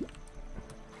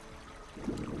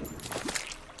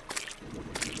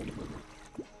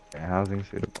 Okay, housing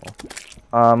suitable.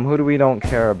 Who do we don't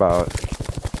care about?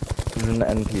 This is an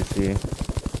NPC.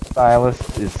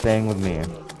 Stylist is staying with me.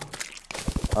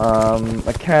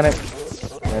 Mechanic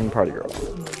and party girl.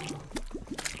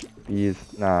 These,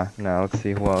 nah, let's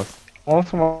see who else. Who else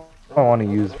do I want to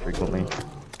use frequently?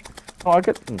 Oh, I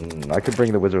could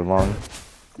bring the wizard along.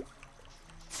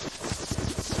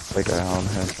 Like a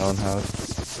own house.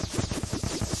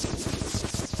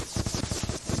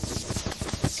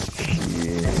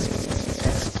 Yeah.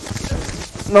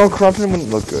 No, corruption wouldn't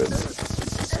look good.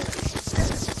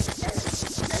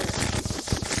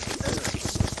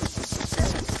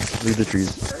 Leave the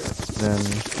trees. Then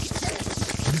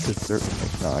just dirt.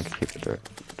 No, I can keep the dirt.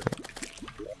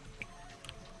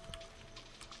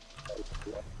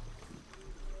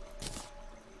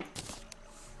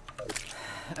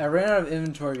 I ran out of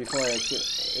inventory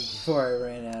before I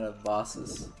ran out of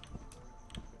bosses.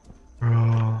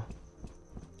 Bro.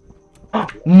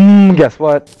 Guess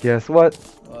what? Guess what?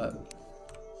 What?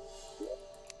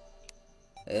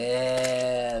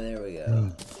 Yeah, there we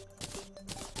go.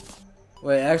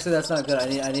 Wait, actually, that's not good.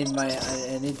 I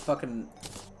need fucking.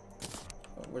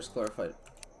 Where's Glorified?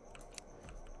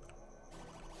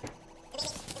 I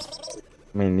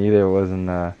mean, neither wasn't,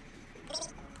 so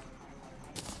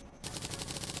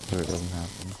it doesn't happen.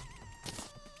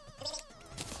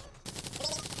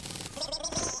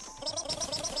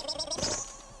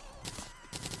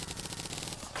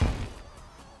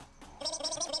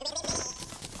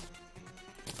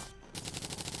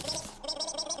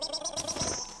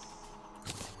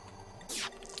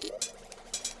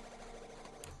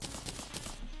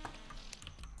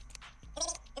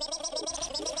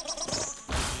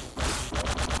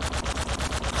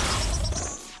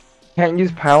 Can't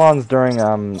use pylons during, Yep.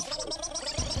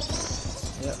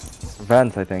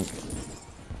 events, I think.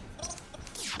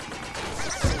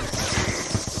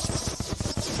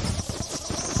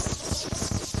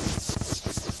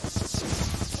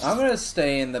 I'm gonna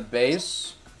stay in the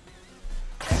base.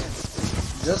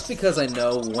 Just because I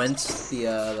know whence the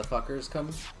fuckers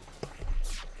come.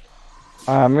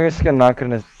 I'm just not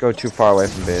gonna go too far away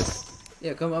from base.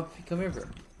 Yeah, come here, bro.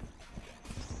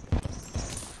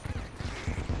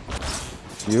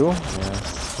 You? Yeah.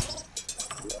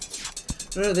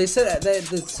 No, they said that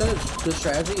the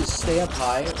strategy is stay up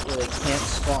high where they can't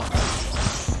spawn,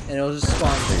 and it'll just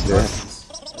spawn the buttons.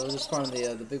 It'll just spawn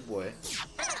the big boy.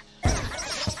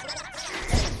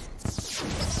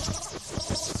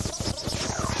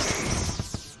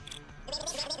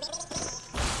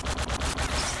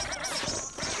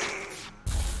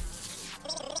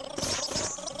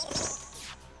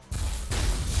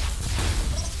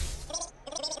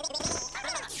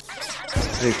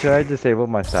 Wait, should I disable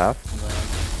my staff?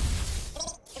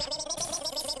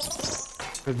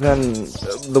 Because then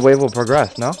the wave will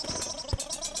progress, no?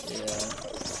 Yeah,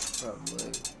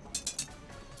 probably.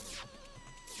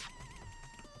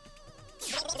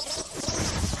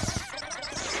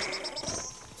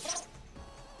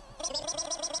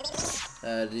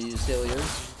 Did you steal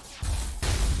yours?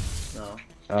 No.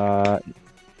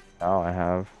 Now I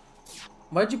have.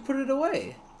 Why'd you put it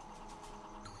away?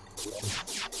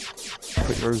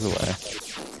 Put yours away.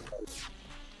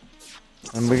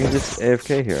 And we can just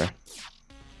AFK here.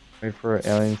 Wait for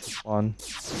aliens to spawn.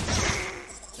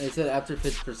 They said after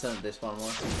 50% they spawn more.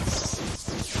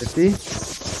 50?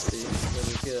 See,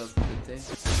 let's get up to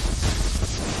 50.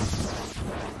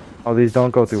 Oh, these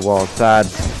don't go through walls. Sad.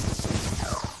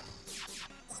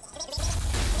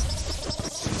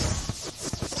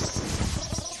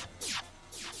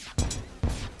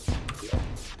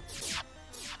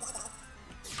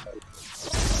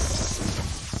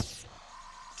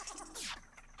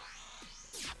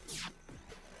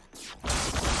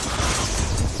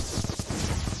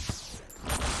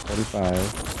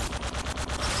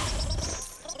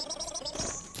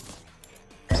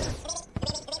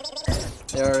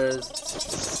 There is.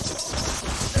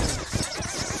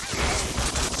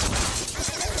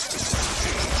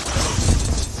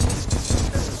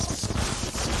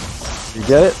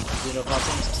 get it? Xeno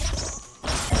popping.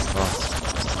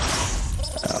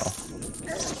 Oh.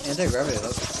 Anti-gravity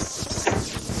hook.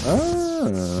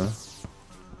 Ah.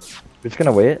 We're just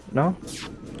gonna wait? No?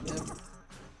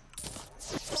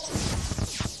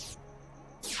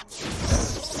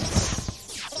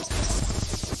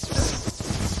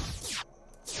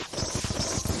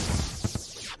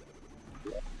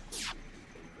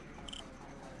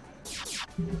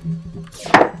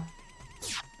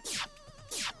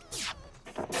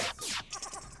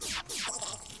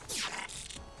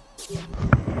 Yep.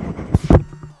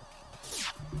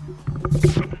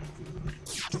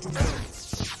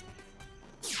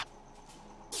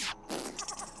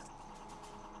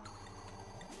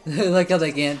 I like how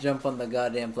they can't jump on the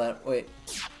goddamn plat. Wait.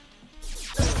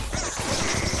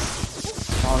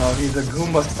 Oh no, he's a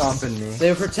Goomba stomping me. They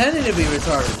were pretending to be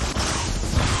retarded.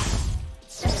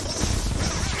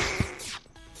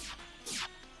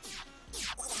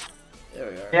 There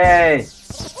we are. Yay!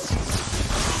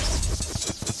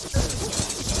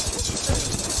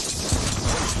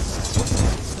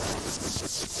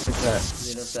 What's that?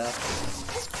 Xeno staff.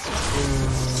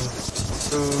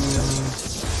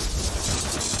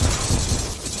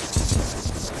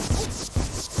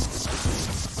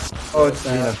 Oh, it's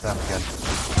Xeno stuff again.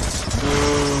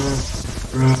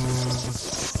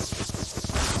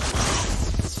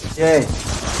 Yay!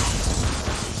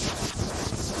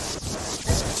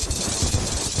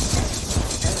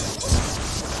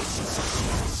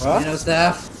 What? Xeno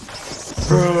staff.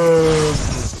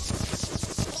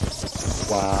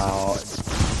 Wow.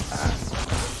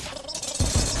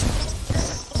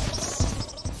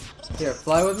 Here,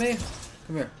 fly with me.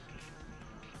 Come here.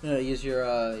 No, use your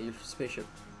spaceship.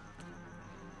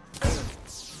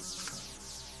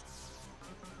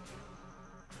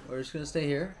 We're just gonna stay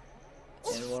here,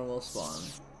 and one will spawn.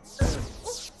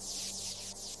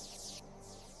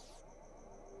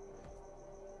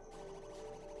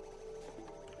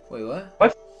 Wait, what?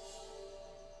 What?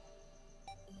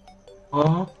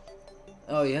 Huh?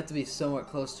 Oh, you have to be somewhat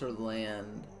close to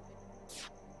land.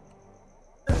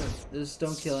 Just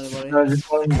don't kill anybody. No, just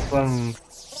letting some.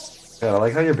 Yeah, I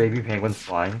like how your baby penguin's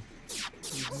flying.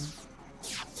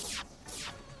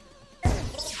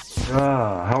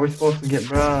 Bruh, how are we supposed to get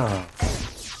bruh? I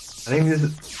think this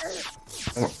is.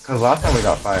 Because last time we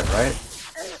got 5, right?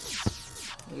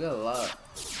 We got a lot.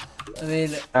 I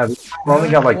mean, we only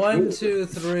got like 1, 2,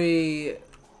 3,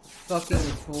 fucking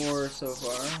 4 so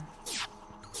far.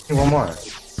 Hey, one more.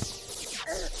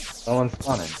 No one's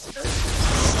spawning.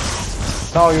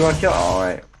 No, you want to kill? Oh,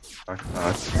 right.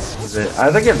 Is it? I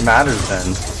think it matters then.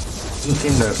 Doesn't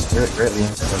seem to greatly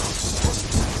influence.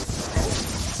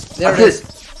 There it is.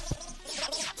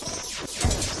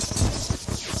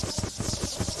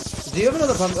 Do you have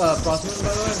another frost moon,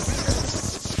 by the way?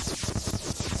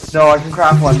 No, I can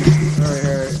craft one.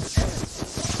 Alright.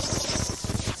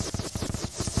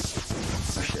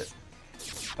 Oh shit.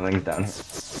 Something's down here.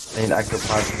 I need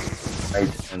ectoplasm,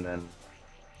 right, and then.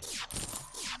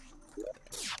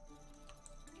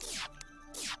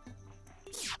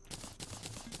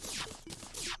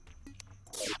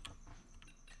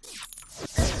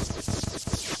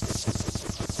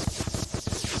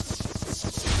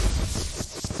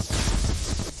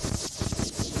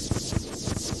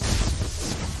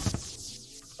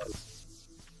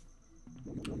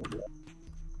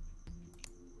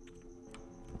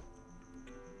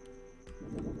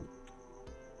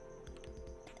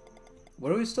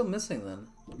 What are we still missing then?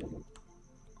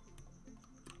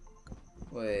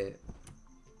 Wait.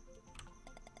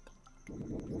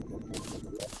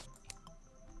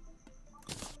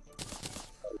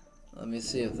 Let me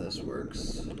see if this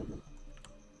works.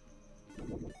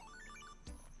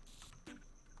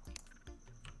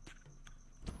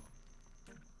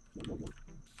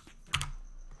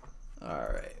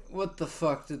 Alright, what the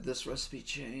fuck did this recipe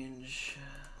change?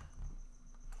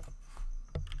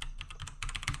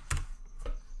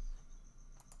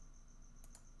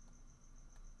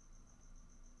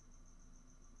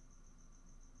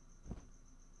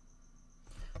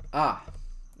 Ah,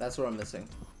 that's what I'm missing.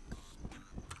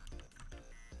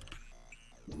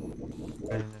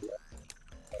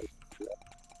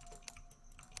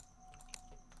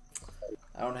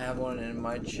 I don't have one in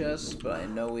my chest, but I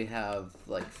know we have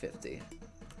like 50.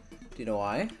 Do you know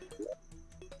why?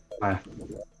 Why?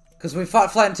 Because we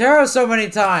fought Flat Terra so many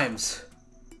times!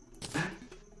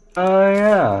 Oh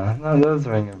yeah, that does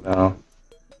ring a bell.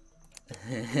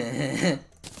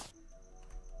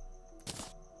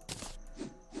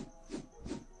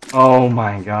 Oh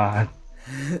my god.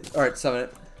 Alright, summon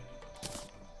it.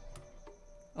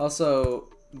 Also,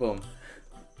 boom.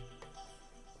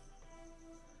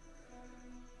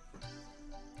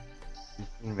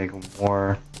 can make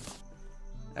more.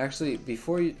 Actually,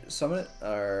 before you summon it,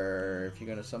 or if you're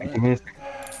gonna summon Give me a it, second.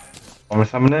 Want me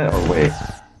to summon it or wait?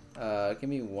 give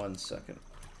me 1 second.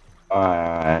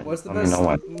 Alright. What's the Let me best know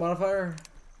what. modifier?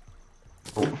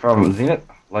 From Zenith?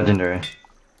 Legendary.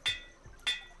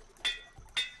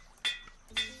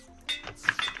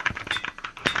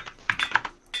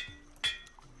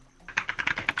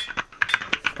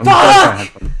 I'm just gonna try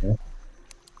headphones here.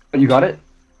 Oh, you got it?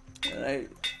 And I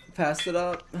passed it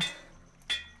up.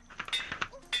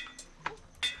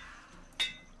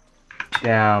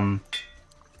 Damn.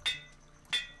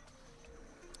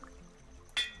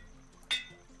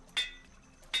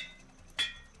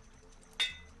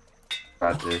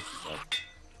 Got this.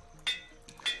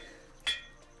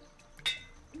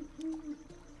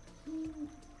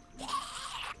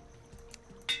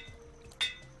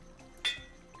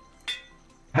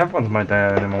 Headphones might die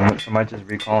at any moment, so I might just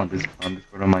recall and just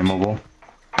go to my mobile.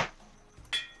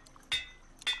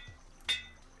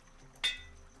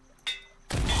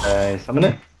 Summon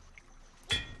it?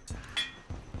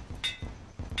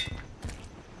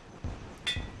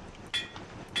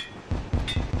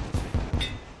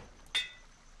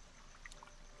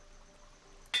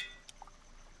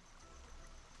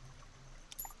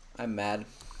 I'm mad.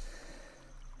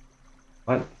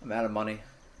 What? I'm out of money.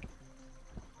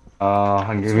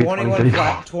 I'll give you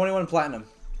 21 platinum.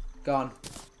 Gone.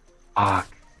 Fuck.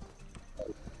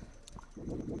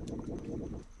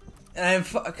 And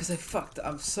because I fucked.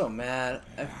 I'm so mad.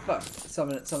 I fucked.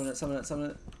 Summon it, summon it, summon it,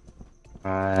 summon it.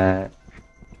 Alright.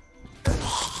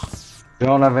 We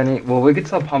don't have any. Well, we could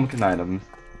sell pumpkin items.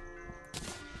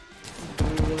 Do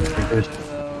we really want There's- to,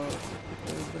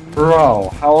 Bro,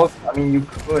 how else? I mean, you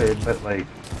could, but like,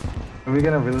 what are we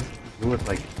gonna realistically do with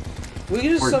like. We can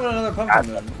just summon another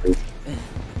pumpkin moon.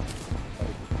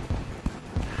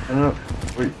 I don't know.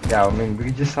 Yeah, I mean, we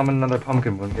could just summon another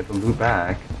pumpkin moon and get the loot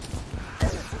back.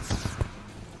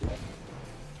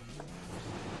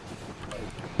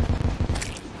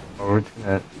 Or we're just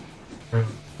gonna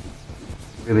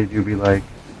really do be like.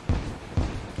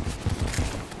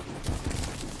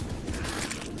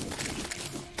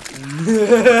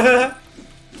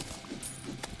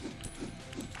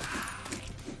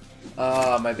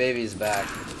 Oh, my baby's back.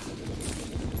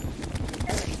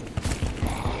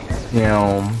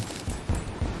 Yeah.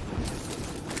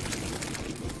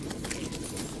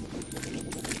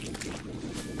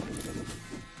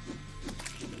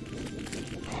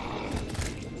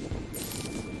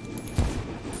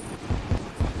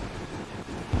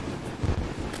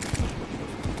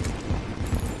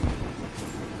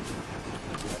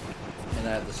 And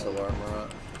I have the solar armor on.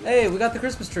 Hey, we got the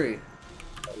Christmas tree.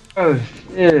 Oh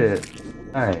shit!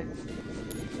 Nice.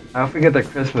 I forget the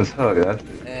Christmas hook. That's.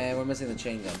 And we're missing the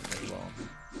chain gun as well.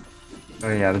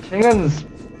 Oh yeah, the chain gun's.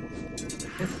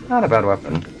 It's not a bad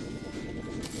weapon.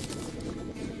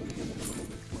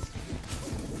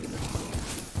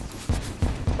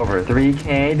 Over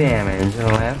 3k damage.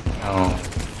 Let's go.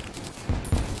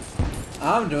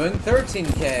 I'm doing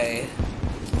 13k.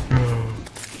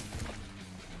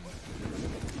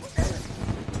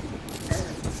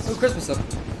 Oh, Christmas up.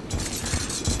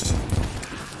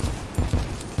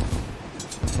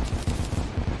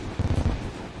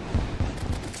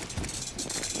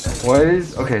 What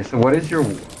is okay? So what is your?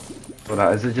 Hold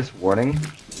on, is it just warning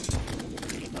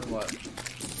On what?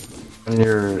 on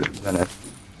your Zenith?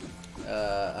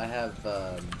 I have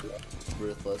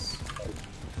ruthless.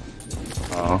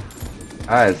 Oh,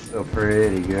 that's still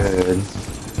pretty good.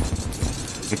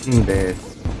 18 base.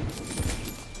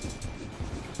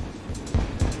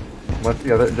 What's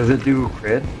the other? Does it do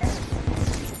crit?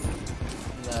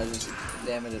 No, just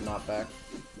damage and knockback.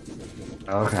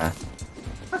 Okay.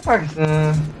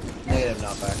 Negative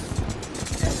knockback.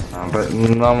 But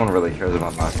no one really cares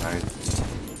about knockback.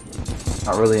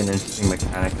 Not really an interesting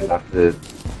mechanic enough to.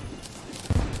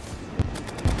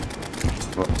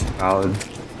 Valid.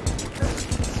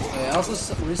 Okay, also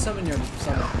resummon your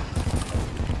summon.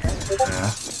 Yeah.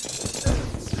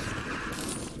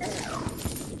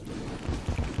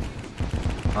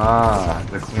 Ah,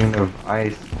 the Queen of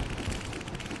Ice.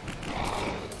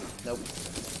 Nope.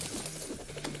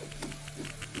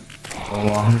 So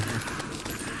long.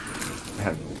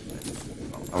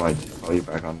 I might just call you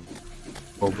back on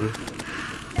October.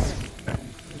 Okay.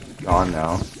 Gone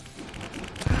now.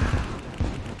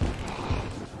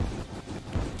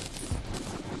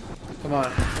 Come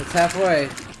on, it's halfway.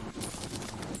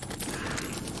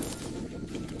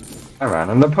 I ran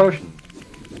him the potion.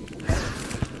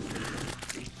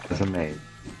 As a maid.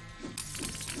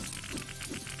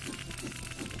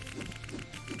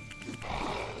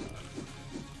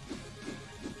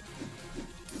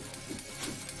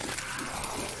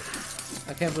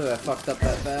 I can't believe I fucked up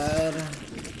that bad.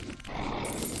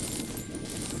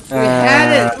 We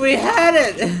had it! We had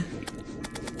it!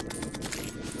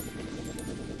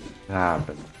 Ah,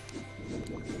 but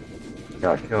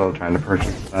got killed trying to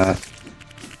purchase that.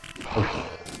 Oh.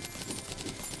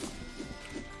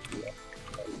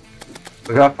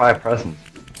 We got 5 presents.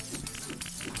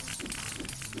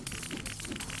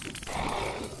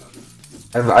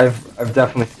 I've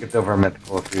definitely skipped over a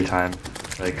mythical a few times.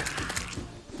 Like,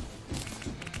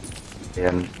 I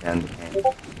understand the pain.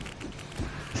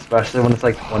 Especially when it's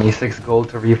like 26 gold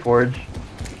to reforge.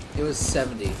 It was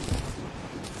 70.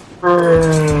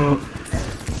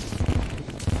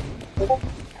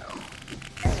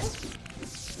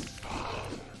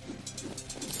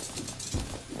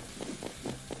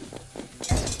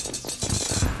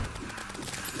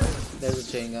 There's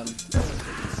a chain gun.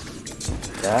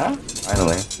 Yeah?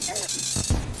 Finally.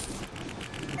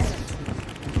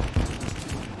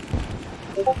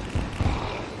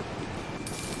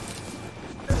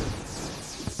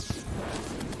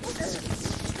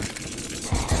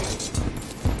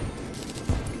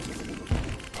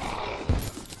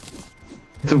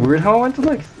 It's weird how I went to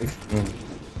like 16.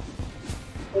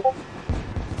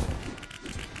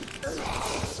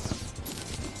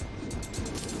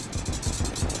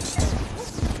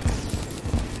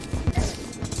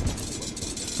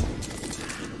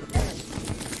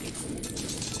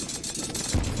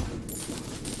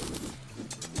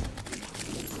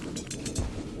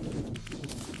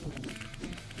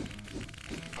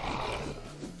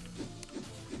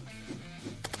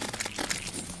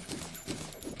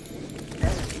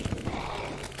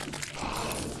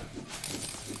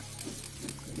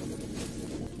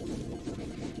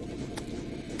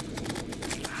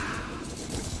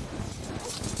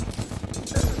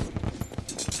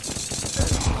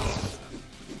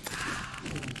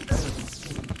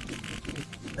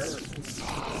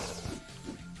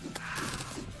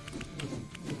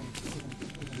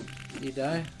 You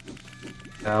die?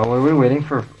 What are we waiting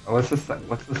for? What's the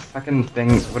second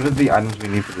thing? What are the items we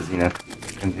need for the Zenith?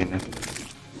 Second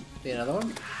Zenith. Be another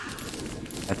one?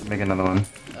 I have to make another one.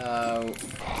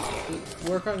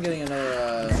 Work on getting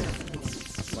another,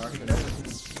 marker.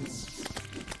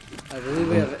 I believe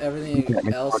we have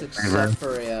everything else except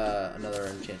for another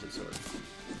enchanted sword.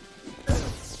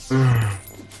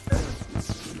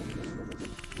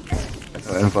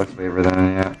 So influx waiver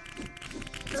then, yeah.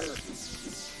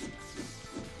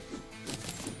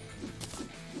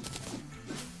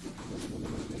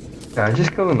 Yeah, I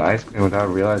just killed an ice queen without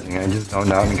realizing it. I just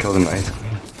zoned out and killed an ice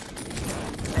queen.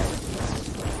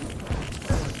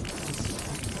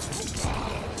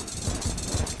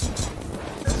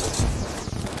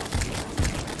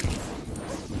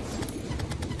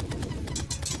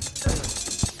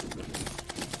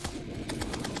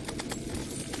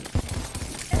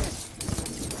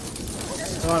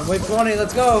 Come on, wave 20,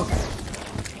 let's go!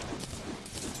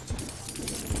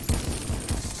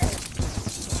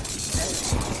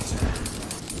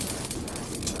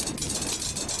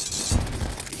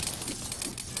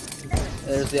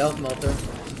 There's the elf melter.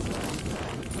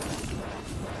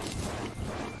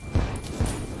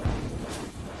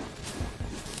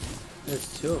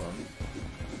 There's 2 of them.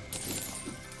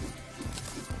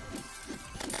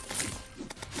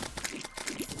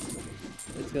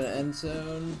 It's gonna end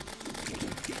soon.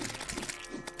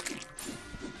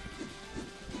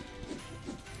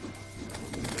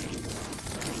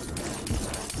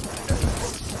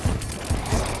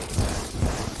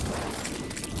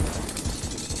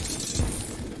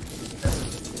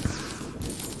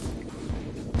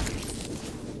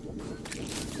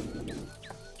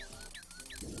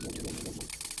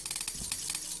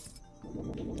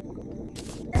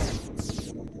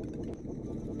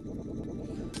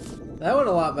 That went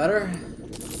a lot better.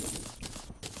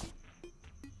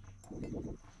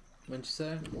 What'd you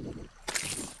say?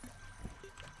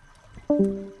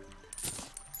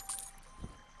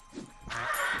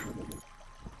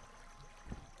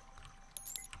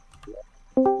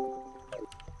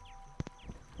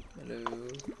 Hello.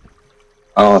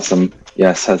 Awesome.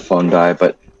 Yes, headphone die,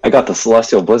 but I got the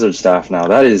Celestial Blizzard Staff now.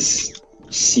 That is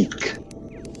sick.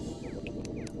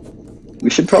 We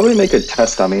should probably make a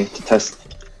test dummy to test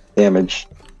damage,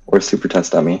 or super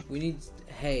test dummy. We need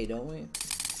hay, don't we?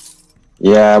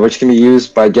 Yeah, which can be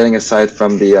used by getting a scythe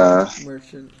from the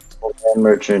Merchant.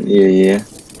 merchant. Yeah.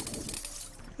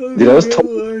 Dude, I was told.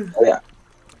 Oh, yeah.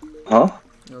 Huh?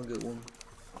 I'll get one.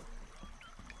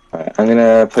 Alright, I'm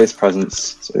gonna place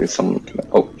presents so someone can.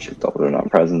 Oh shit, those are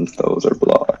not presents, those are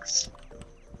blocks.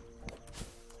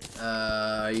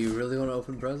 You really want to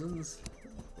open presents?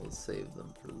 We'll save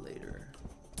them for later.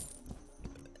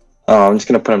 Oh, I'm just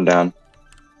gonna put them down.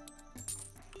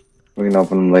 We can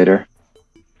open them later.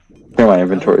 Clear my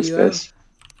inventory do you have? space.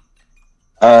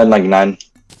 Like 9.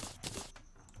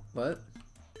 What?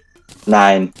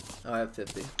 9. Oh, I have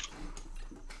 50.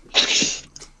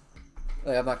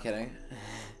 Like, I'm not kidding.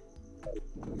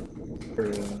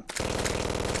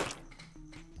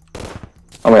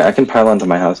 Oh wait, I can pile onto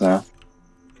my house now.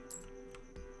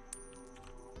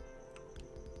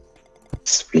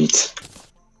 Sweet.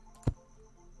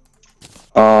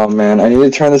 Oh man, I need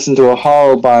to turn this into a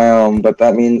hollow biome, but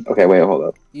that means okay. Wait, hold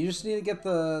up. You just need to get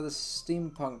the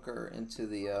steampunker into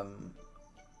the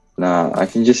Nah, I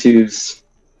can just use.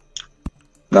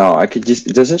 No, I could just.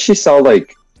 Doesn't she sell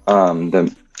like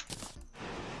the?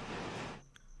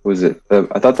 Was it?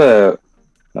 I thought the.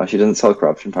 No, she doesn't sell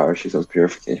corruption power. She sells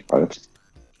purification products.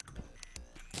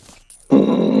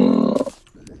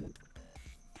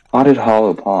 Potted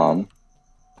hollow palm.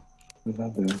 What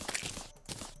does that do?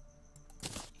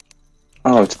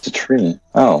 Oh, it's a tree.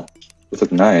 Oh, this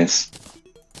looks nice.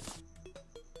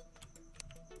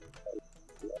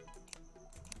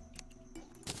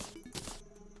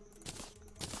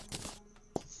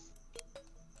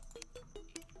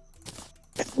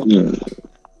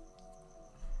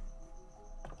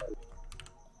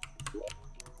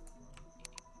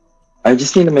 I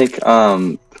just need to make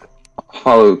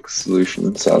hollow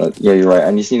solution. So that, yeah, you're right.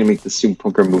 I just need to make the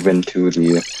steampunker move into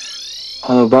the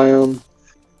hollow biome.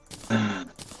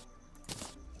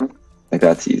 Like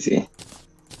that's easy.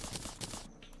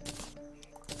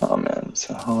 Oh man,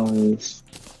 so hollows.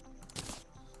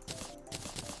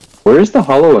 Where is the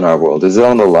hollow in our world? Is it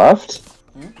on the left?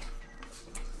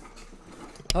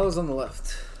 Hollow's on the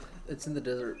left. It's in the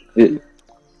desert.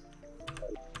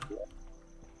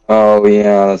 Oh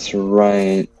yeah, that's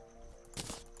right.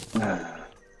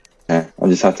 Yeah, I'll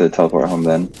just have to teleport home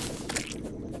then.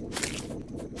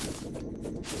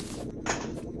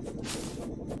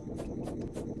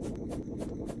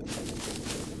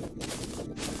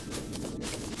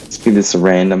 Let's be this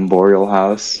random boreal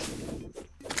house.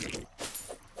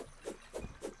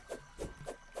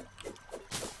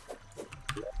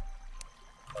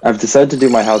 I've decided to do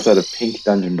my house out of pink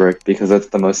dungeon brick because that's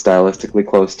the most stylistically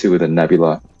close to the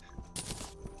nebula.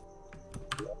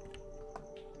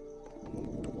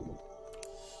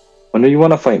 When do you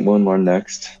want to fight Moonlord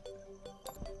next?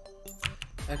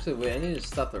 Actually, wait, I need to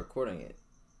stop the recording it.